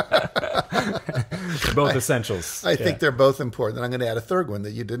 They're both essentials. I think they're both important. And I'm going to add a third one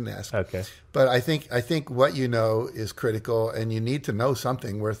that you didn't ask. Okay. But I think what you know is critical, and you need to know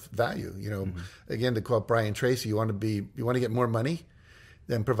something worth value. Again, to quote Brian Tracy, you want to get more money,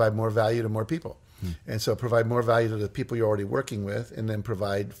 then provide more value to more people. And so provide more value to the people you're already working with, and then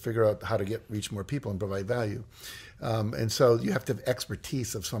figure out how to reach more people and provide value. And so you have to have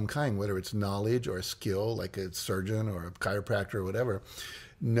expertise of some kind, whether it's knowledge or a skill, like a surgeon or a chiropractor or whatever.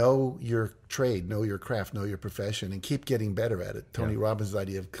 Know your trade, know your craft, know your profession, and keep getting better at it. Tony Robbins'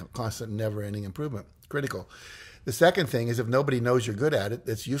 idea of constant, never-ending improvement, critical. The second thing is, if nobody knows you're good at it,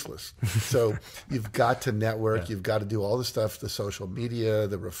 it's useless. So you've got to network. You've got to do all the stuff, the social media,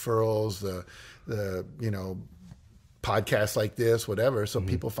 the referrals, the podcasts like this, whatever, so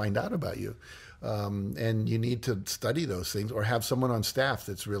people find out about you. And you need to study those things or have someone on staff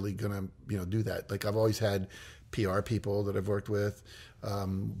that's really going to, do that. Like I've always had PR people that I've worked with.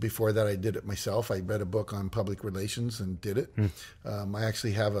 Before that, I did it myself. I read a book on public relations and did it. I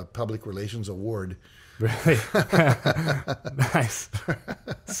actually have a public relations award. Really? Nice.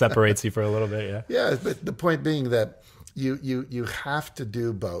 Separates you for a little bit, yeah. Yeah, but the point being that you have to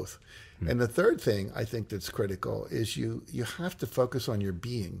do both. And the third thing I think that's critical is you have to focus on your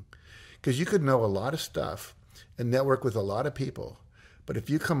being. Because you could know a lot of stuff and network with a lot of people. But if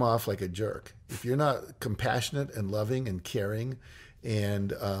you come off like a jerk, if you're not compassionate and loving and caring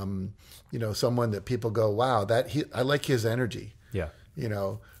and, someone that people go, wow, I like his energy. Yeah.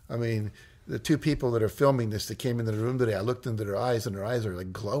 I mean, the two people that are filming this that came into the room today, I looked into their eyes and their eyes are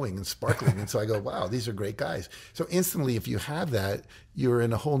like glowing and sparkling. And so I go, wow, these are great guys. So instantly, if you have that, you're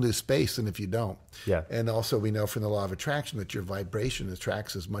in a whole new space than if you don't. Yeah. And also we know from the law of attraction that your vibration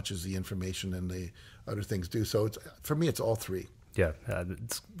attracts as much as the information and the other things do. So for me, it's all three. Yeah,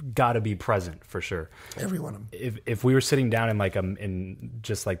 it's got to be present for sure. Every one of them. If we were sitting down in like in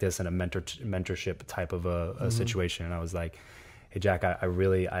just like this in a mentorship type of a situation, and I was like, "Hey Jack, I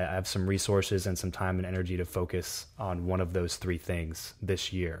have some resources and some time and energy to focus on one of those three things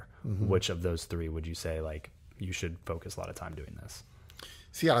this year. Which of those three would you say like you should focus a lot of time doing this?"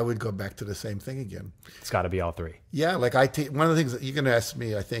 See, I would go back to the same thing again. It's got to be all three. Yeah, like one of the things that you're going to ask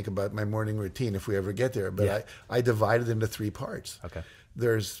me, I think, about my morning routine if we ever get there, but I divide it into three parts. Okay.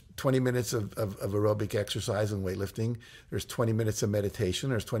 There's 20 minutes of aerobic exercise and weightlifting. There's 20 minutes of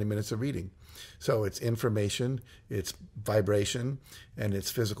meditation. There's 20 minutes of reading. So it's information, it's vibration, and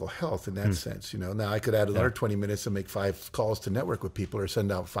it's physical health in that sense. Now I could add another 20 minutes and make 5 calls to network with people or send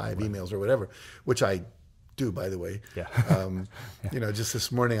out 5 emails or whatever, which I do, by the way. Yeah. Just this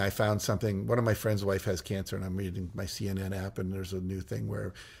morning I found something. One of my friend's wife has cancer, and I'm reading my CNN app, and there's a new thing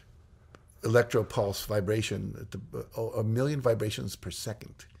where electropulse vibration, 1 million vibrations per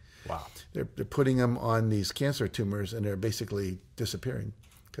second. Wow. They're putting them on these cancer tumors, and they're basically disappearing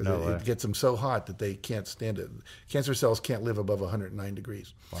because it gets them so hot that they can't stand it. Cancer cells can't live above 109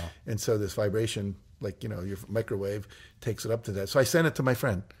 degrees. Wow. And so this vibration, like your microwave, takes it up to that. So I sent it to my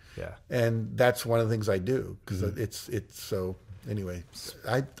friend. Yeah. And that's one of the things I do because it's so anyway.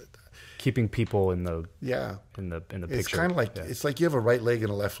 Keeping people in the picture. It's kind of like it's like you have a right leg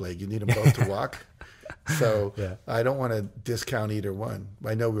and a left leg. You need them both to walk. So I don't want to discount either one.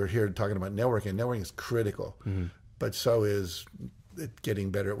 I know we're here talking about networking. Networking is critical, but so is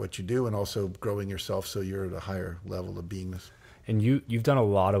getting better at what you do and also growing yourself so you're at a higher level of beingness. And you've done a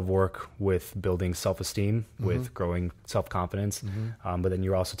lot of work with building self-esteem, with growing self-confidence, but then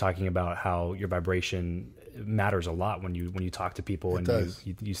you're also talking about how your vibration matters a lot when you talk to people, and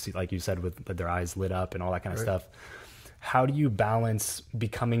you see, like you said, with their eyes lit up and all that kind of stuff. How do you balance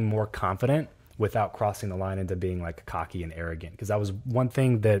becoming more confident without crossing the line into being like cocky and arrogant? Because that was one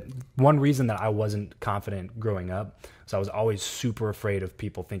reason that I wasn't confident growing up. So I was always super afraid of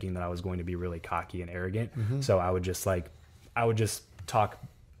people thinking that I was going to be really cocky and arrogant. So I would just talk.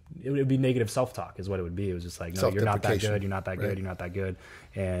 It would be negative self-talk is what it would be. It was just like, no, you're not that good. You're not that good. You're not that good.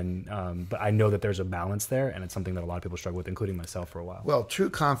 And, but I know that there's a balance there, and it's something that a lot of people struggle with, including myself for a while. Well, true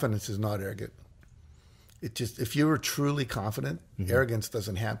confidence is not arrogant. If you were truly confident, arrogance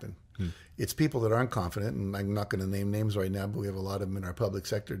doesn't happen. It's people that aren't confident, and I'm not going to name names right now, but we have a lot of them in our public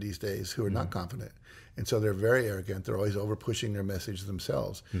sector these days who are not confident. And so they're very arrogant. They're always over pushing their message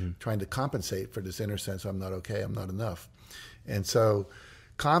themselves, trying to compensate for this inner sense, I'm not okay, I'm not enough. And so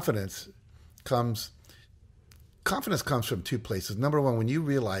confidence comes from two places. Number one, when you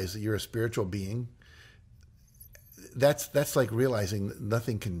realize that you're a spiritual being, that's like realizing that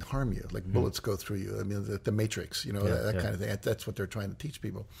nothing can harm you, like bullets go through you. I mean, the Matrix, that kind of thing. That's what they're trying to teach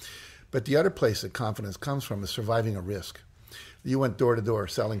people. But the other place that confidence comes from is surviving a risk. You went door to door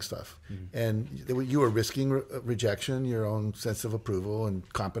selling stuff, and you were risking rejection, your own sense of approval and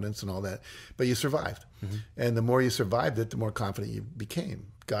competence and all that, but you survived. And the more you survived it, the more confident you became.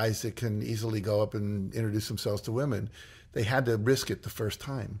 Guys that can easily go up and introduce themselves to women, they had to risk it the first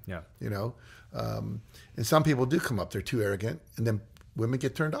time. And some people do come up, they're too arrogant, and then women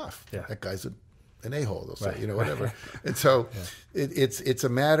get turned off. That guy's an a-hole, they'll say, whatever. And so it's a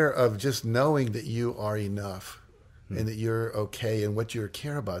matter of just knowing that you are enough. And that you're okay, and what you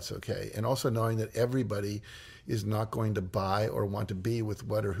care about is okay. And also knowing that everybody is not going to buy or want to be with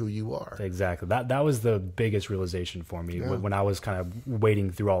what or who you are. Exactly. That was the biggest realization for me when I was kind of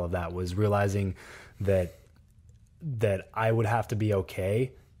wading through all of that, was realizing that I would have to be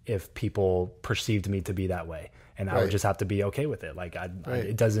okay if people perceived me to be that way. And I would just have to be okay with it. Like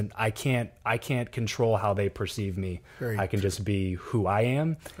I can't control how they perceive me. I can just be who I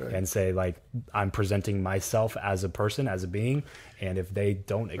am and say like, I'm presenting myself as a person, as a being. And if they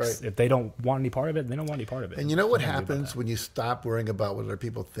don't, if they don't want any part of it, they don't want any part of it. And you know what happens when you stop worrying about what other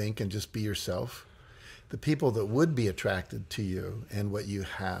people think and just be yourself? The people that would be attracted to you and what you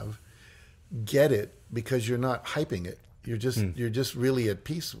have get it because you're not hyping it. You're just really at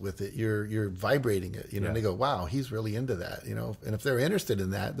peace with it. You're vibrating it, and they go, wow, he's really into that, and if they're interested in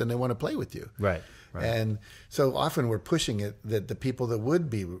that, then they want to play with you. Right. And so often we're pushing it that the people that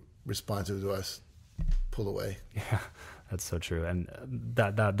would be responsive to us pull away. Yeah, that's so true. And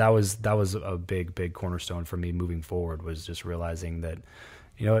that was a big cornerstone for me moving forward, was just realizing that,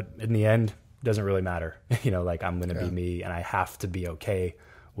 in the end, it doesn't really matter. Like I'm going to be me, and I have to be okay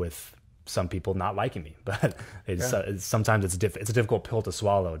with some people not liking me, but sometimes it's a difficult pill to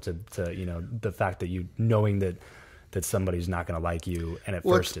swallow to the fact that knowing that somebody's not going to like you. And at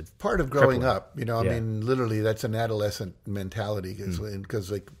first it's part of growing up, I mean, literally that's an adolescent mentality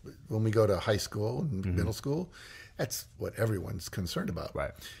because like when we go to high school and middle school, that's what everyone's concerned about.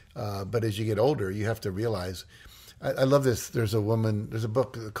 Right. But as you get older, you have to realize, I love this. There's a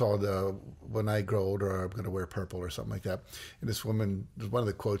book called When I Grow Older, I'm going to Wear Purple or something like that. And this woman, there's one of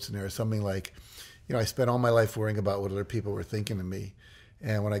the quotes in there is something like, I spent all my life worrying about what other people were thinking of me.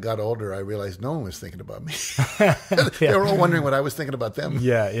 And when I got older, I realized no one was thinking about me. They were all wondering what I was thinking about them.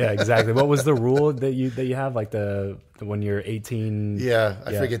 Yeah, exactly. What was the rule that you have, like the when you're 18? Yeah,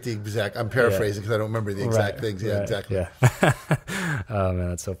 I forget the exact. I'm paraphrasing because I don't remember the exact things. Yeah, exactly. Yeah. Oh man,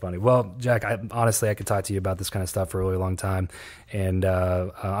 that's so funny. Well, Jack, honestly, I could talk to you about this kind of stuff for a really long time, and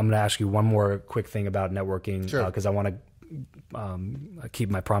I'm going to ask you one more quick thing about networking because I want to keep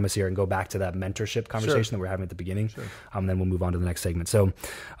my promise here and go back to that mentorship conversation that we were having at the beginning. Then we'll move on to the next segment. So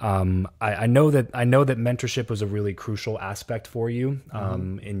I know that mentorship was a really crucial aspect for you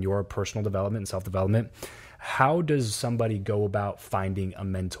in your personal development and self-development. How does somebody go about finding a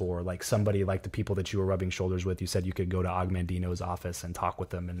mentor, like somebody like the people that you were rubbing shoulders with? You said you could go to Agmandino's office and talk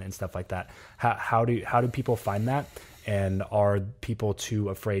with them and stuff like that. How do people find that? And are people too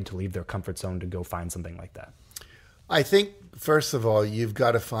afraid to leave their comfort zone to go find something like that? I think, first of all, you've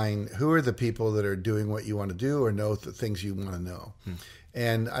got to find who are the people that are doing what you want to do or know the things you want to know.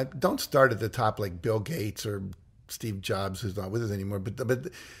 And don't start at the top like Bill Gates or Steve Jobs, who's not with us anymore.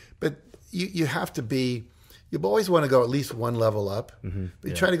 But you have to be, you always want to go at least one level up. But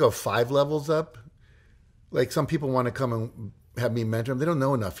you try to go 5 levels up. Like some people want to come and have me mentor them. They don't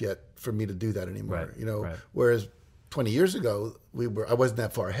know enough yet for me to do that anymore. Whereas 20 years ago, I wasn't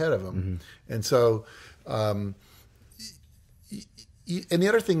that far ahead of them. And so... and the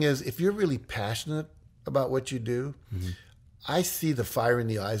other thing is, if you're really passionate about what you do, I see the fire in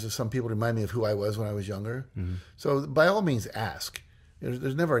the eyes of some people. Remind me of who I was when I was younger. So by all means, ask.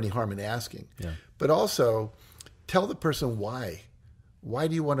 There's never any harm in asking. But also, tell the person why. Why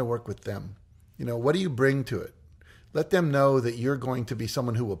do you want to work with them? What do you bring to it? Let them know that you're going to be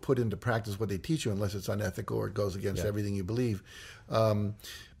someone who will put into practice what they teach you, unless it's unethical or it goes against everything you believe.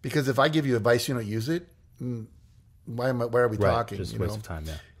 Because if I give you advice, you don't use it. Why are we talking? Just a waste of time,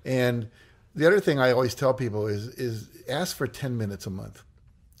 And the other thing I always tell people is ask for 10 minutes a month.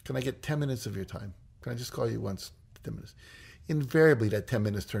 Can I get 10 minutes of your time? Can I just call you once, 10 minutes? Invariably, that 10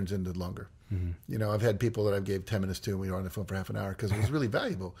 minutes turns into longer. I've had people that I've gave 10 minutes to and we were on the phone for half an hour because it was really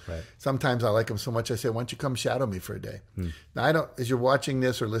valuable. Sometimes I like them so much I say, why don't you come shadow me for a day? Now, as you're watching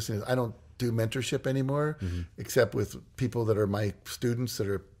this or listening, I don't do mentorship anymore, except with people that are my students that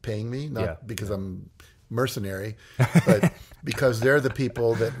are paying me, not because I'm mercenary, but because they're the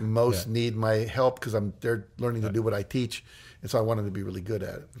people that most need my help because they're learning to do what I teach, and so I want them to be really good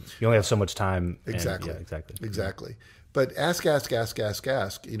at it. You only have so much time. Exactly. But ask.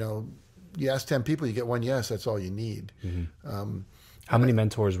 You ask 10 people, you get one yes. That's all you need. How many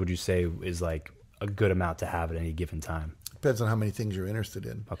mentors would you say is like a good amount to have at any given time? Depends on how many things you're interested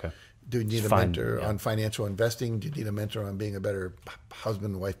in. Okay. Do you need a mentor on financial investing? Do you need a mentor on being a better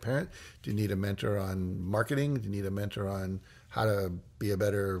husband and wife parent? Do you need a mentor on marketing? Do you need a mentor on how to be a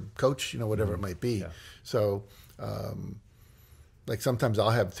better coach? Whatever it might be. So, like sometimes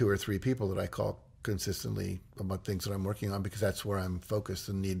I'll have 2 or 3 people that I call consistently about things that I'm working on because that's where I'm focused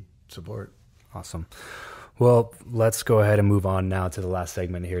and need support. Awesome. Well, let's go ahead and move on now to the last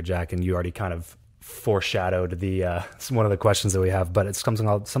segment here, Jack. And you already kind of foreshadowed one of the questions that we have, but it's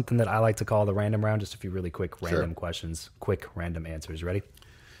something that I like to call the random round. Just a few really quick random questions, quick random answers. Ready?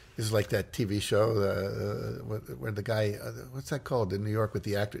 This is like that TV show where the guy, what's that called in New York with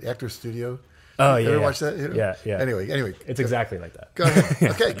the actor studio? Oh, yeah. Ever yeah. watch that? Yeah, yeah. Anyway. It's exactly like that. Go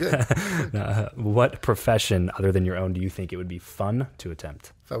ahead. Okay, good. What profession other than your own do you think it would be fun to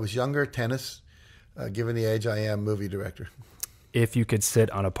attempt? If I was younger, tennis. Given the age I am, movie director. If you could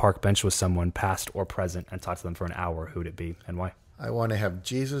sit on a park bench with someone, past or present, and talk to them for an hour, who would it be and why? I want to have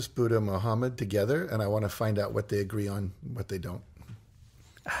Jesus, Buddha, Muhammad together, and I want to find out what they agree on, what they don't.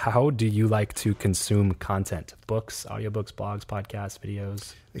 How do you like to consume content? Books, audiobooks, blogs, podcasts,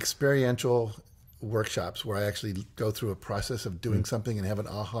 videos? Experiential workshops where I actually go through a process of doing something and have an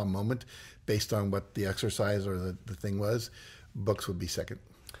aha moment based on what the exercise or the thing was. Books would be second.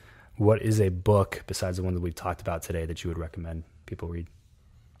 What is a book, besides the one that we've talked about today, that you would recommend people read?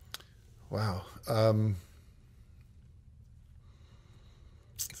 Wow.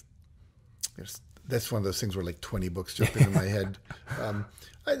 That's one of those things where like 20 books jump into my head.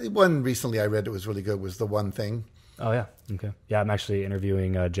 One recently I read that was really good was The One Thing. Oh, yeah. Okay. Yeah, I'm actually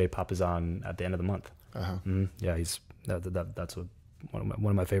interviewing Jay Papasan at the end of the month. Uh-huh. Mm-hmm. Yeah, that's one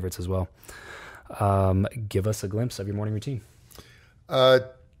of my favorites as well. Give us a glimpse of your morning routine.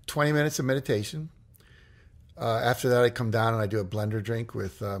 20 minutes of meditation. After that, I come down and I do a blender drink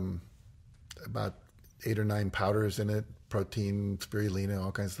with about 8 or 9 powders in it, protein, spirulina,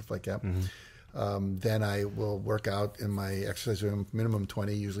 all kinds of stuff like that. Mm-hmm. Then I will work out in my exercise room, minimum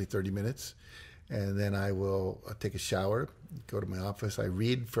 20, usually 30 minutes. And then I will take a shower, go to my office. I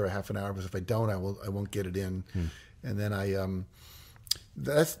read for a half an hour, because if I don't, I won't get it in. And then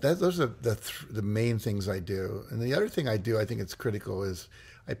those are the main things I do. And the other thing I do, I think it's critical, is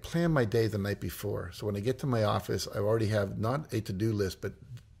I plan my day the night before. So when I get to my office, I already have not a to-do list, but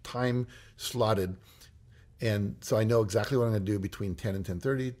time slotted. And so I know exactly what I'm going to do between 10 and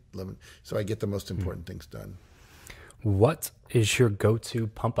 10:30, 11. So I get the most important things done. What is your go-to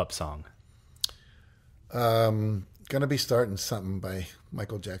pump-up song? Gonna be starting something by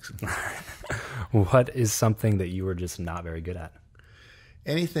Michael Jackson. What is something that you were just not very good at?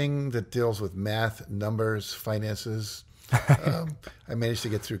 Anything that deals with math, numbers, finances. I managed to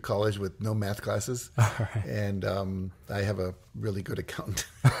get through college with no math classes, and I have a really good accountant.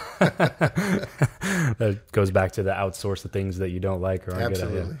 That goes back to the outsource the things that you don't like or aren't good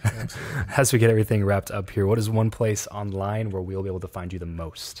at. Absolutely. As we get everything wrapped up here, what is one place online where we'll be able to find you the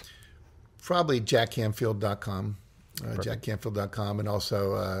most? Probably jackcanfield.com, jackcanfield.com, and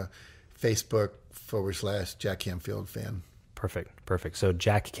also Facebook/Jack Canfield fan. Perfect. So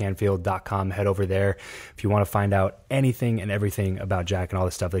jackcanfield.com, head over there. If you want to find out anything and everything about Jack and all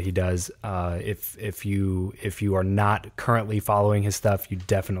the stuff that he does, if you are not currently following his stuff, you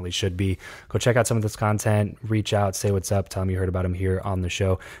definitely should be. Go check out some of this content, reach out, say what's up, tell him you heard about him here on the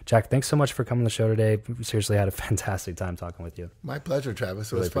show. Jack, thanks so much for coming on the show today. We seriously had a fantastic time talking with you. My pleasure,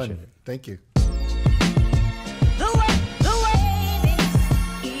 Travis. It was fun. Thank you.